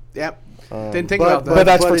 Yep. Didn't think about that. But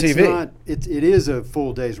that's for it's TV. Not, it is a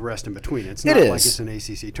full day's rest in between. It's not like it's an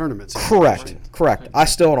ACC tournament. Correct. I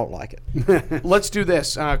still don't like it. Let's do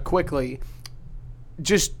this quickly.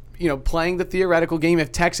 Just playing the theoretical game.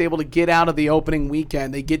 If Tech's able to get out of the opening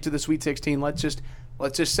weekend, they get to the Sweet 16. Let's just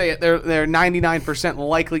say it. They're 99%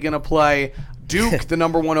 likely going to play Duke, the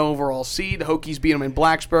number 1 overall seed. The Hokies beat them in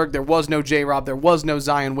Blacksburg. There was no J-Rob. There was no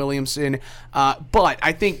Zion Williamson. But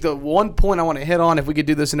I think the one point I want to hit on, if we could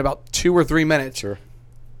do this in about 2 or 3 minutes, Sure.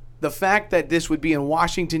 the fact that this would be in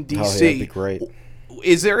Washington, D.C. Oh, yeah, that'd be great.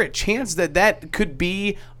 Is there a chance that could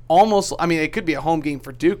be almost, it could be a home game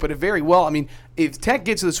for Duke, but it very well, if Tech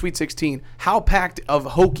gets to the Sweet 16, how packed of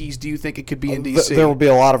Hokies do you think it could be in D.C.? There will be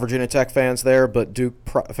a lot of Virginia Tech fans there, but Duke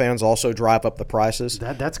fans also drive up the prices.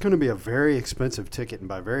 That's going to be a very expensive ticket, and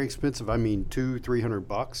by very expensive, I mean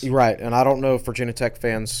 $200-300. Right, and I don't know if Virginia Tech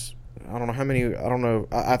fans, I don't know how many, I don't know.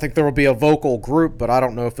 I think there will be a vocal group, but I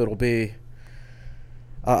don't know if it'll be,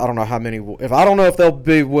 I don't know how many, I don't know if they'll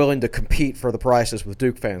be willing to compete for the prices with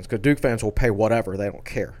Duke fans, because Duke fans will pay whatever, they don't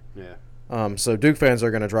care. Yeah. So Duke fans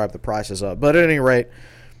are going to drive the prices up. But at any rate,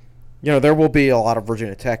 there will be a lot of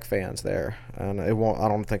Virginia Tech fans there, and it won't. I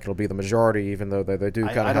don't think it'll be the majority, even though they do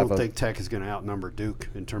kind of have. I don't think Tech is going to outnumber Duke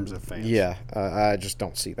in terms of fans. Yeah, I just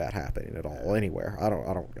don't see that happening at all anywhere. I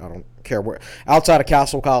don't care where outside of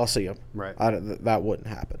Castle Coliseum. Right. That wouldn't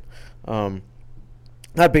happen.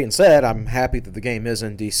 That being said, I'm happy that the game is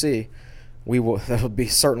in D.C. There would be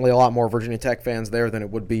certainly a lot more Virginia Tech fans there than it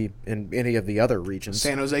would be in any of the other regions.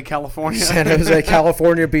 San Jose, California. San Jose,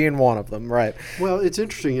 California being one of them, right. Well, it's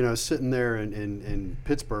interesting, sitting there in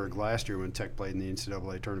Pittsburgh last year when Tech played in the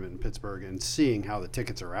NCAA tournament in Pittsburgh and seeing how the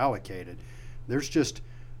tickets are allocated. There's just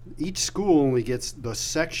each school only gets the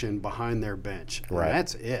section behind their bench. And right.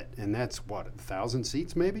 That's it. And that's, 1,000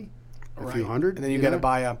 seats maybe? A few Right. hundred? And then you got to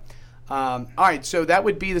buy a all right, so that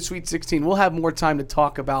would be the Sweet 16. We'll have more time to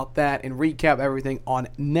talk about that and recap everything on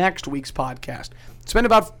next week's podcast. Spend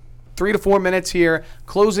about 3 to 4 minutes here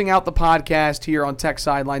closing out the podcast here on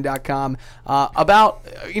TechSideline.com about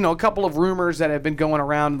a couple of rumors that have been going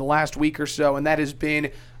around in the last week or so, and that has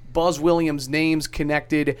been Buzz Williams' names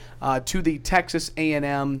connected to the Texas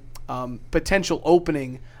A&M potential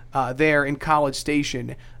opening there in College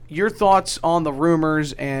Station. Your thoughts on the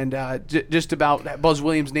rumors and just about Buzz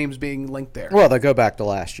Williams' names being linked there? Well, they go back to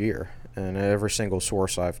last year, and every single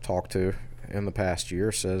source I've talked to in the past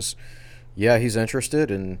year says, yeah, he's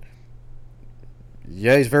interested, and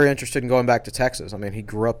yeah, he's very interested in going back to Texas. I mean, he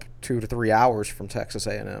grew up 2 to 3 hours from Texas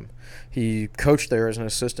A&M. He coached there as an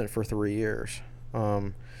assistant for 3 years.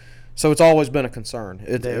 So it's always been a concern.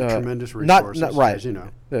 They have tremendous resources, right. as you know.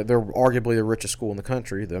 They're arguably the richest school in the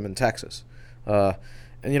country, them in Texas.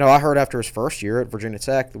 And, I heard after his first year at Virginia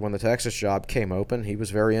Tech, when the Texas job came open, he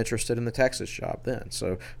was very interested in the Texas job then.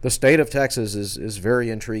 So the state of Texas is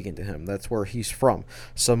very intriguing to him. That's where he's from.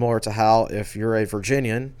 Similar to how if you're a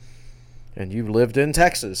Virginian and you lived in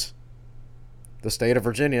Texas, the state of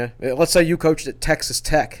Virginia, let's say you coached at Texas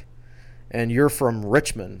Tech and you're from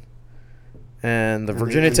Richmond and the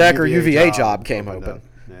Virginia Tech or UVA job came open.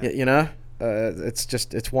 Yeah.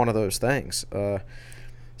 It's one of those things.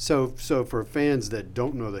 So for fans that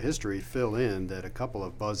don't know the history, fill in that a couple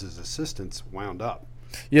of Buzz's assistants wound up.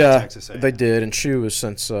 Yeah, Texas A&M. they did, and Shu has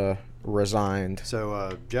since resigned.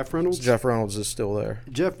 So Jeff Reynolds? Jeff Reynolds is still there.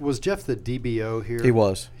 Was Jeff the DBO here? He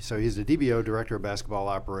was. So he's the DBO, Director of Basketball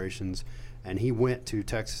Operations, and he went to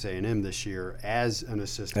Texas A&M this year as an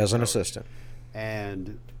assistant. And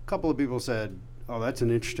a couple of people said, oh, that's an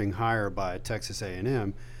interesting hire by Texas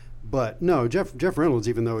A&M. But no, Jeff Reynolds,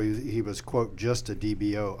 even though he was, quote, just a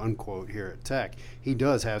DBO, unquote, here at Tech, he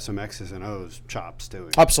does have some X's and O's chops to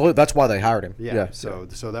him. Absolutely. That's why they hired him. Yeah. So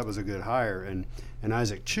that was a good hire. And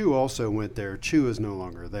Isaac Chu also went there. Chu is no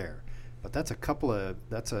longer there. But that's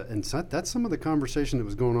some of the conversation that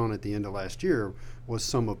was going on at the end of last year was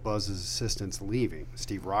some of Buzz's assistants leaving.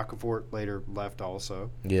 Steve Rockefort later left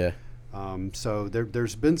also. Yeah. So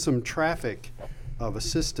there's been some traffic of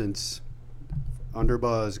assistants under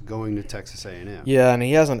Buzz going to Texas A&M. Yeah, and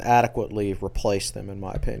he hasn't adequately replaced them, in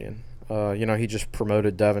my opinion. He just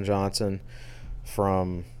promoted Devin Johnson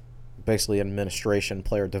from basically an administration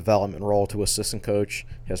player development role to assistant coach.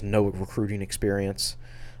 He has no recruiting experience.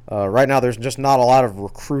 Right now, there's just not a lot of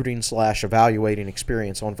recruiting/evaluating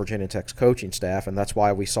experience on Virginia Tech's coaching staff, and that's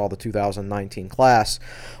why we saw the 2019 class.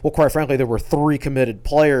 Well, quite frankly, there were 3 committed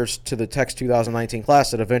players to the Tech's 2019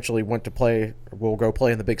 class that eventually will go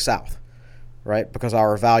play in the Big South. Right, because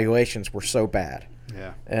our evaluations were so bad.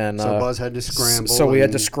 Yeah. And so Buzz had to scramble. So we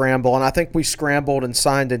had to scramble, and I think we scrambled and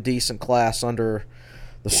signed a decent class under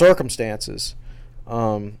the circumstances.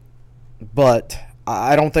 But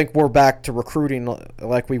I don't think we're back to recruiting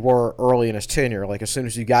like we were early in his tenure. Like as soon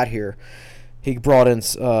as he got here, he brought in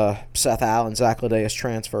Seth Allen, Zach Ledee as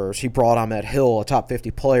transfers. He brought Ahmed Hill, a top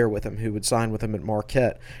 50 player, with him who would sign with him at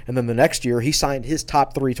Marquette. And then the next year, he signed his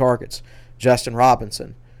top 3 targets, Justin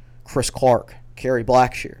Robinson, Chris Clark, Kerry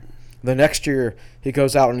Blackshear. The next year, he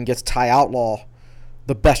goes out and gets Ty Outlaw,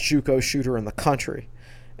 the best JUCO shooter in the country.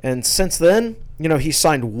 And since then, he's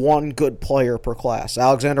signed 1 good player per class.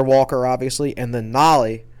 Alexander Walker, obviously, and then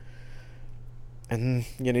Nolly. And,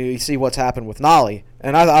 you see what's happened with Nolly.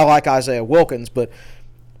 And I like Isaiah Wilkins, but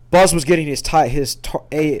Buzz was getting his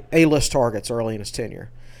A-list targets early in his tenure.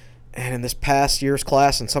 And in this past year's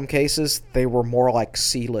class, in some cases, they were more like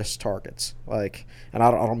C-list targets. And I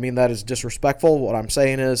don't mean that as disrespectful. What I'm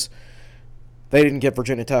saying is they didn't get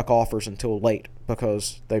Virginia Tech offers until late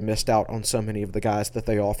because they missed out on so many of the guys that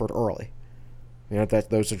they offered early.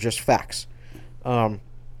 Those are just facts.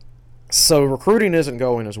 So recruiting isn't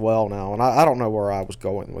going as well now, and I don't know where I was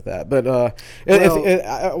going with that. But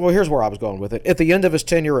here's where I was going with it. At the end of his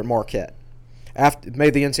tenure at Marquette,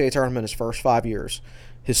 made the NCAA tournament his first 5 years.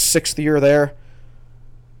 His 6th year there,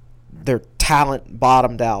 their talent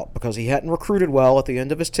bottomed out because he hadn't recruited well at the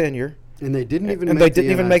end of his tenure. And they didn't even make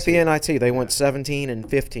the NIT. They went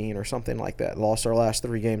 17-15 or something like that. Lost their last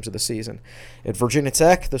 3 games of the season. At Virginia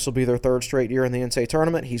Tech, this will be their 3rd straight year in the NCAA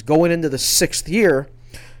tournament. He's going into the 6th year,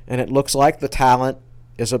 and it looks like the talent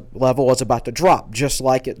level is about to drop, just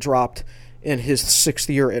like it dropped in his 6th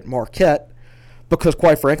year at Marquette, because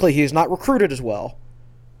quite frankly, he's not recruited as well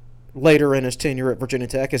later in his tenure at Virginia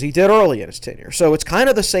Tech as he did early in his tenure. So it's kind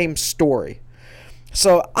of the same story.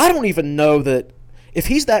 So I don't even know that if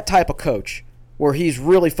he's that type of coach where he's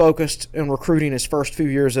really focused in recruiting his first few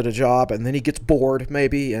years at a job and then he gets bored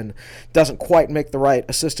maybe and doesn't quite make the right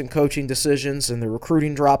assistant coaching decisions and the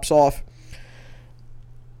recruiting drops off,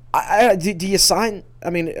 do you sign? I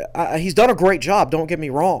mean, he's done a great job, don't get me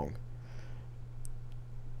wrong.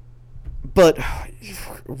 But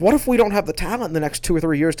what if we don't have the talent in the next 2 or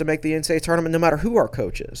 3 years to make the NCAA tournament no matter who our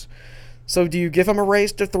coach is? So do you give him a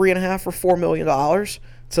raise to $3.5 or $4 million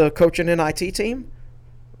to coach an NIT team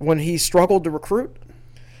when he struggled to recruit?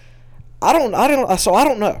 I don't know.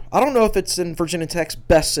 I don't know if it's in Virginia Tech's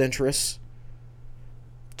best interest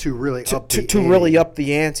to really up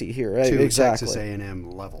the ante here. To exactly. Texas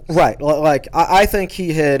A&M levels. Right. Like I think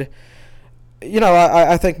he had,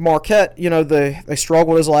 I think Marquette, they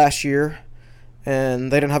struggled his last year,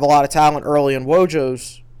 and they didn't have a lot of talent early in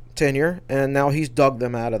Wojo's tenure, and now he's dug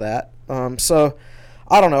them out of that. So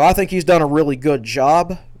I don't know. I think he's done a really good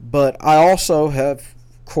job, but I also have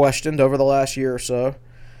questioned over the last year or so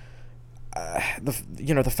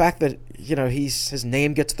the fact that his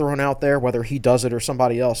name gets thrown out there, whether he does it or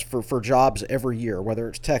somebody else, for jobs every year, whether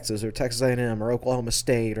it's Texas or Texas A&M or Oklahoma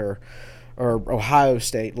State or Ohio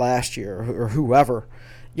State last year or whoever,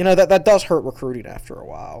 that does hurt recruiting after a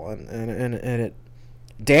while, and it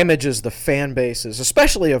damages the fan bases,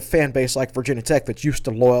 especially a fan base like Virginia Tech that's used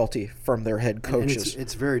to loyalty from their head coaches. And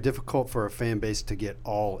it's very difficult for a fan base to get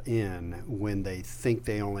all in when they think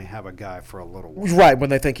they only have a guy for a little while. Right,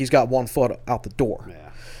 when they think he's got 1 foot out the door.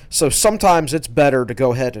 Yeah. So sometimes it's better to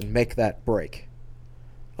go ahead and make that break.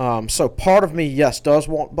 So part of me, yes, does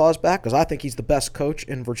want Buzz back because I think he's the best coach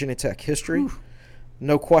in Virginia Tech history. Oof.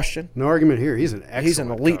 No question. No argument here. He's an excellent He's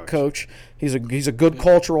an elite coach. He's a good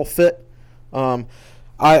cultural fit.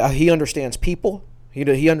 He understands people.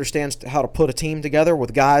 He understands how to put a team together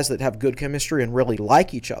with guys that have good chemistry and really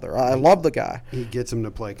like each other. I love the guy. He gets them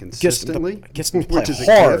to play consistently. Gets them to play which is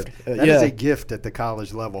hard. That is a gift at the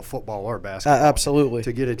college level, football or basketball. Absolutely.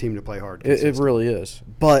 To get a team to play hard. It really is.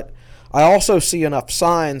 But I also see enough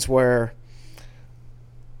signs where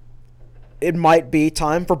it might be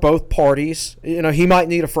time for both parties. He might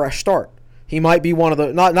need a fresh start. He might be one of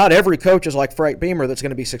the not every coach is like Frank Beamer that's going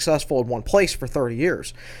to be successful in one place for 30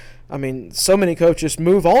 years. I mean, so many coaches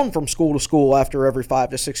move on from school to school after every 5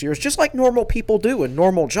 to 6 years, just like normal people do in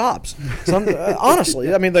normal jobs.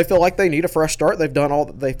 Honestly, I mean, they feel like they need a fresh start. They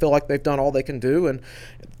feel like they've done all they can do, and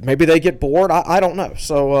maybe they get bored. I don't know.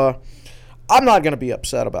 So I'm not going to be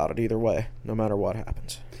upset about it either way, no matter what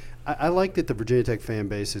happens. I like that the Virginia Tech fan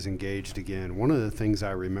base is engaged again. One of the things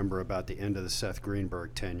I remember about the end of the Seth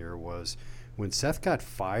Greenberg tenure was when Seth got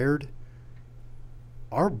fired,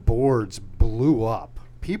 our boards blew up.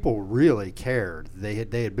 People really cared. They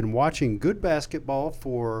had been watching good basketball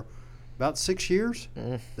for about 6 years.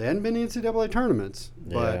 They hadn't been in NCAA tournaments,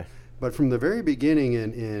 but from the very beginning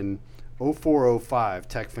in 04-05,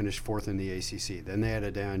 Tech finished 4th in the ACC. Then they had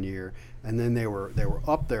a down year, and then they were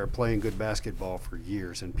up there playing good basketball for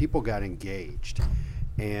years, and people got engaged.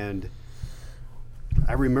 And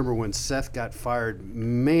I remember when Seth got fired,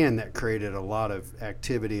 man, that created a lot of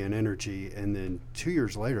activity and energy. And then 2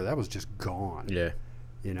 years later, that was just gone. Yeah.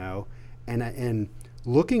 And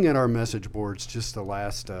looking at our message boards just the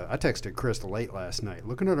last I texted Chris late last night,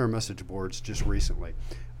 looking at our message boards just recently.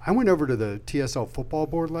 I went over to the TSL football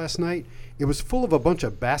board last night. It was full of a bunch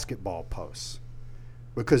of basketball posts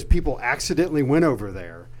because people accidentally went over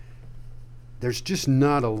there. There's just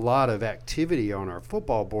not a lot of activity on our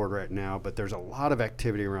football board right now, but there's a lot of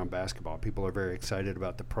activity around basketball. People are very excited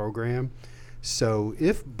about the program. So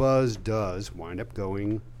if Buzz does wind up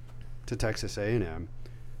going to Texas A&M,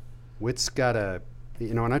 Witt's got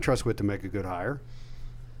and I trust Witt to make a good hire.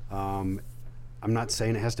 I'm not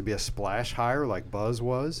saying it has to be a splash hire like Buzz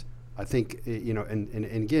was. I think, and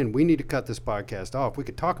again, we need to cut this podcast off. We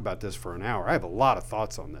could talk about this for an hour. I have a lot of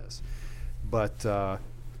thoughts on this. But,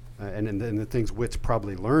 and the things Witt's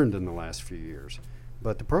probably learned in the last few years.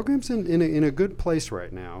 But the program's in a good place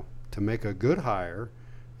right now to make a good hire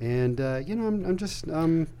And, I'm just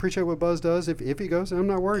appreciate what Buzz does. If he goes, I'm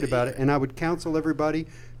not worried about it. And I would counsel everybody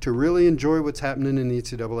to really enjoy what's happening in the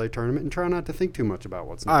NCAA tournament and try not to think too much about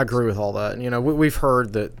what's next. I agree with all that. And, we've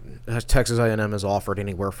heard that Texas A&M has offered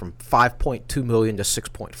anywhere from $5.2 million to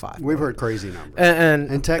 $6.5 million. We've heard crazy numbers.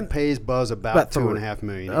 And Tech pays Buzz about $2.5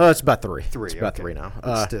 million. It's about $3. It's about $3 now.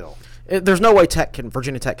 But still. There's no way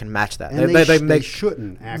Virginia Tech can match that. And they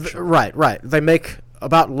shouldn't, actually. Right. They make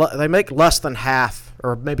less than half,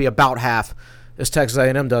 or maybe about half, as Texas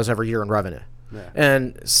A&M does every year in revenue. Yeah.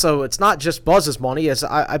 And so it's not just Buzz's money. As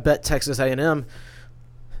I bet Texas A&M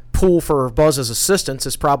pool for Buzz's assistants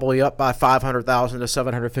is probably up by $500,000 to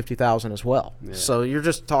 $750,000 as well. Yeah. So you're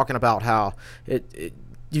just talking about how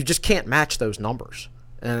you just can't match those numbers,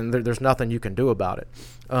 and there's nothing you can do about it.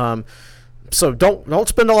 So don't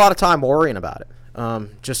spend a lot of time worrying about it.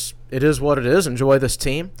 Just it is what it is. Enjoy this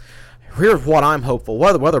team. Here's what I'm hopeful.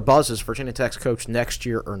 Whether Buzz is Virginia Tech's coach next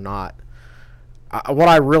year or not, what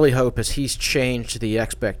I really hope is he's changed the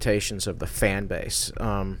expectations of the fan base.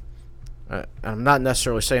 I'm not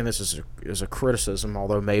necessarily saying this as a criticism,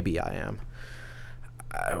 although maybe I am.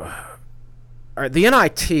 The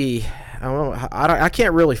NIT, I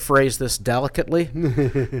can't really phrase this delicately,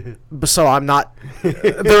 so I'm not.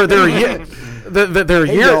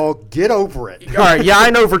 Y'all, get over it. All right, yeah, I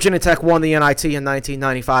know Virginia Tech won the NIT in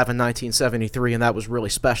 1995 and 1973, and that was really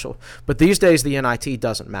special. But these days, the NIT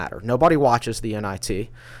doesn't matter. Nobody watches the NIT.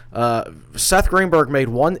 Seth Greenberg made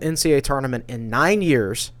one NCAA tournament in 9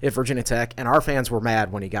 years at Virginia Tech, and our fans were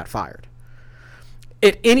mad when he got fired.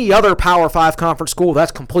 At any other Power 5 conference school,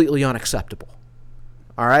 that's completely unacceptable.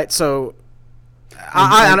 All right, so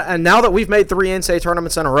and now that we've made 3 NCAA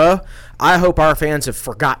tournaments in a row, I hope our fans have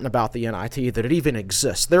forgotten about the NIT, that it even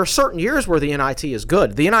exists. There are certain years where the NIT is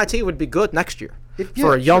good. The NIT would be good next year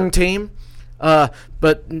for a young team,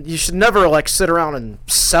 but you should never sit around and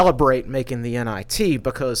celebrate making the NIT,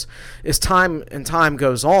 because as time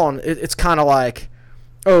goes on, it's kind of like,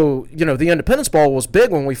 the Independence Bowl was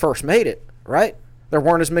big when we first made it, right? There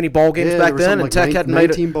weren't as many bowl games back then, and Tech hadn't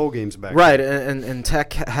made 19 bowl games back right, then. and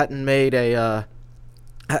Tech hadn't made a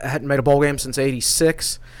bowl game since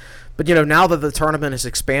 '86. But now that the tournament has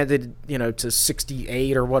expanded, to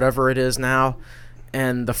 68 or whatever it is now,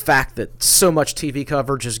 and the fact that so much TV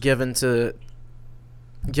coverage is given to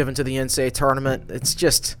the NCAA tournament,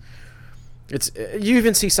 you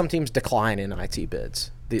even see some teams decline in NIT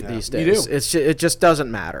bids these days. You do. It just doesn't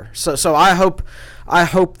matter. So I hope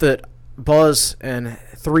that Buzz and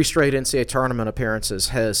 3 straight NCAA tournament appearances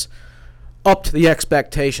has upped the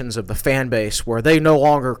expectations of the fan base, where they no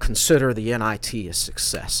longer consider the NIT a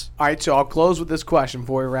success. All right, so I'll close with this question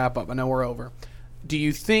before we wrap up. I know we're over. Do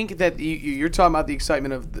you think that you're talking about the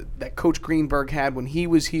excitement of that Coach Greenberg had when he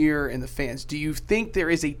was here and the fans? Do you think there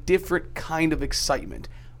is a different kind of excitement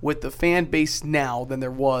with the fan base now than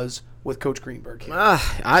there was with Coach Greenberg here?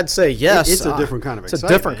 I'd say yes. It's a different kind of excitement.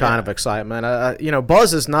 It's a different kind of excitement.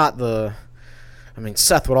 Buzz is not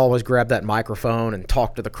Seth would always grab that microphone and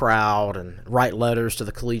talk to the crowd and write letters to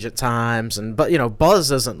the Collegiate Times, but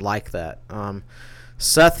Buzz isn't like that.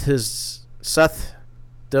 Seth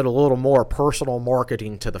did a little more personal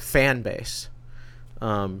marketing to the fan base.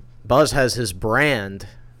 Buzz has his brand,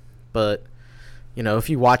 but if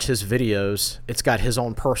you watch his videos, it's got his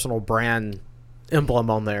own personal brand emblem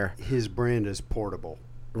on there. His brand is portable.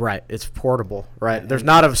 Right, it's portable. Right, there's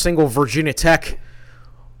not a single Virginia Tech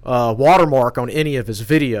watermark on any of his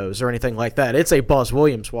videos or anything like that. It's a Buzz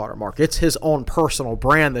Williams watermark. It's his own personal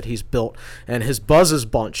brand that he's built, and his Buzz's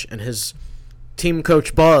bunch and his team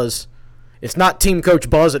coach Buzz. It's not team coach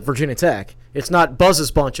Buzz at Virginia Tech. It's not Buzz's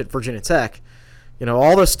bunch at Virginia Tech.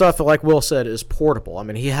 All this stuff, like Will said, is portable.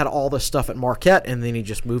 He had all this stuff at Marquette, and then he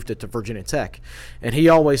just moved it to Virginia Tech. And he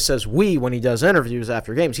always says we when he does interviews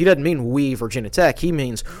after games. He doesn't mean we Virginia Tech. He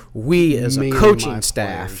means we as a coaching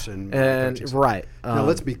staff. Right. Now,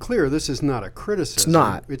 let's be clear. This is not a criticism. It's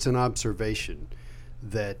not. It's an observation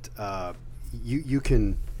that you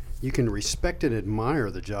can respect and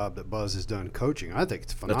admire the job that Buzz has done coaching. I think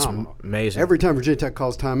it's phenomenal. It's amazing. Every time Virginia Tech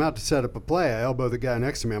calls timeout to set up a play, I elbow the guy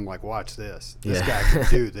next to me. I'm like, watch this. This guy can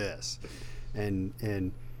do this. And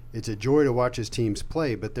it's a joy to watch his teams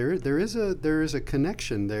play. But there is a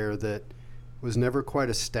connection there that was never quite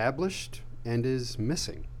established and is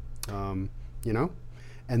missing. And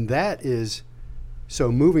that is. So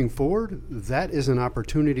moving forward, that is an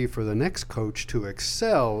opportunity for the next coach to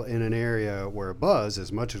excel in an area where Buzz,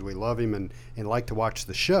 as much as we love him and like to watch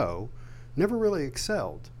the show, never really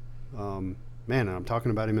excelled. Man, I'm talking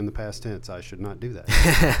about him in the past tense. I should not do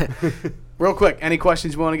that. Real quick, any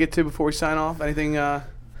questions you want to get to before we sign off? Anything?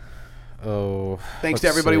 Oh, Thanks to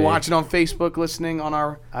let's everybody see. watching on Facebook, listening on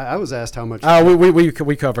our. I was asked how much.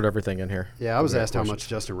 We covered everything in here. Yeah, I was Okay, asked how questions. much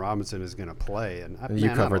Justin Robinson is going to play, and You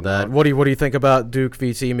man, I covered don't that. know. What do you think about Duke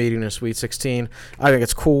VT meeting in Sweet 16? I think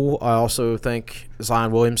it's cool. I also think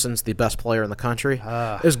Zion Williamson's the best player in the country.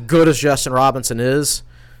 As good as Justin Robinson is,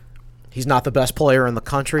 he's not the best player in the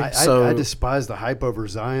country. I despise the hype over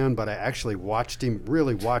Zion, but I actually watched Duke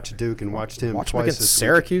and watched him Watch him twice against this week.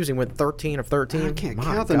 Syracuse. He went 13 of 13. I can't My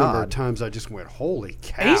count the number of God. times I just went, holy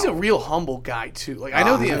cow. He's a real humble guy too. Like I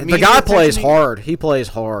know the The media guy plays attention hard. He plays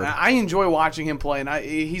hard. I enjoy watching him play, and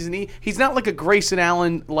he's not like a Grayson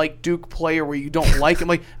Allen like Duke player where you don't like him.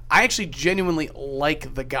 Like I actually genuinely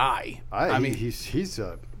like the guy. I mean,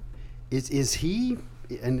 is he?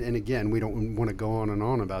 And again, we don't want to go on and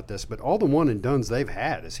on about this, but all the one and dones they've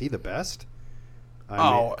had, is he the best?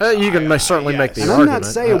 You can certainly make the And I'm argument.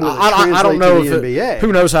 not saying will it I don't translate know to if the NBA.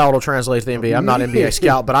 who knows how it'll translate to the NBA. I'm not an NBA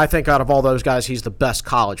scout, but I think out of all those guys, he's the best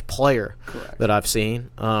college player that I've seen.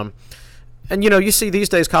 And you see these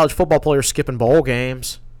days college football players skipping bowl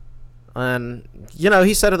games. And,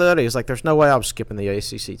 he said it the other day. He's like, there's no way I was skipping the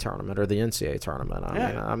ACC tournament or the NCAA tournament. I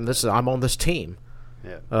mean, I'm on this team.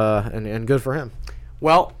 Yeah. And good for him.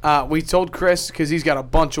 well, we told Chris because he's got a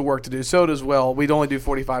bunch of work to do. So does Will. We'd only do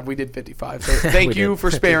 45. We did 55. So thank you for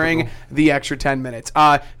sparing the extra 10 minutes.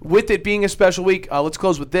 With it being a special week, let's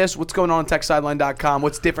close with this. What's going on TechSideline.com?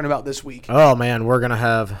 What's different about this week? Oh, man, we're going to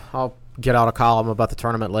have – I'll get out a column about the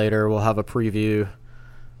tournament later. We'll have a preview.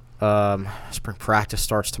 Spring practice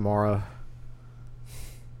starts tomorrow.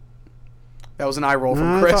 That was an eye roll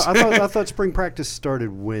from Chris. I thought spring practice started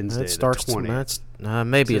Wednesday. It starts the 20th.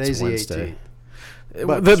 maybe Today's it's the Wednesday. 18th.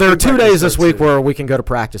 But But there are 2 spring days practice this starts week at- where we can go to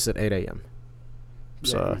practice at 8 a.m.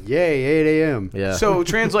 So, Yay, 8 a.m. yeah. So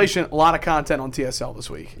translation, a lot of content on TSL this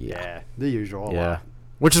week. Yeah, the usual. Yeah.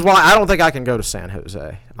 Which is why I don't think I can go to San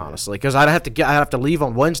Jose, honestly, because I'd have to leave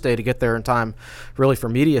on Wednesday to get there in time, really, for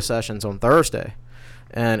media sessions on Thursday,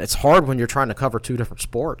 and it's hard when you're trying to cover 2 different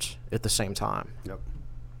sports at the same time. Yep.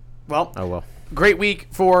 Well, Oh well. great week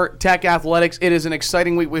for Tech Athletics. It is an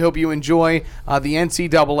exciting week. We hope you enjoy the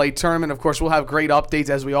NCAA tournament. Of course, we'll have great updates,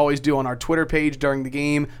 as we always do, on our Twitter page during the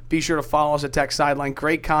game. Be sure to follow us at Tech Sideline.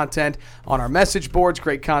 Great content on our message boards.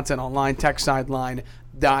 Great content online,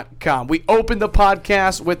 TechSideline.com. We opened the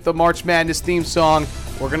podcast with the March Madness theme song.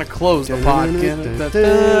 We're going to close the podcast.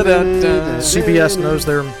 CBS knows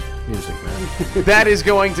their music, man. That is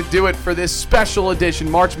going to do it for this special edition,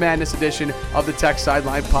 March Madness edition of the Tech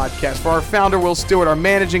Sideline Podcast. For our founder, Will Stewart, our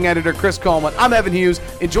managing editor, Chris Coleman, I'm Evan Hughes.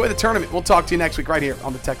 Enjoy the tournament. We'll talk to you next week right here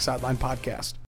on the Tech Sideline Podcast.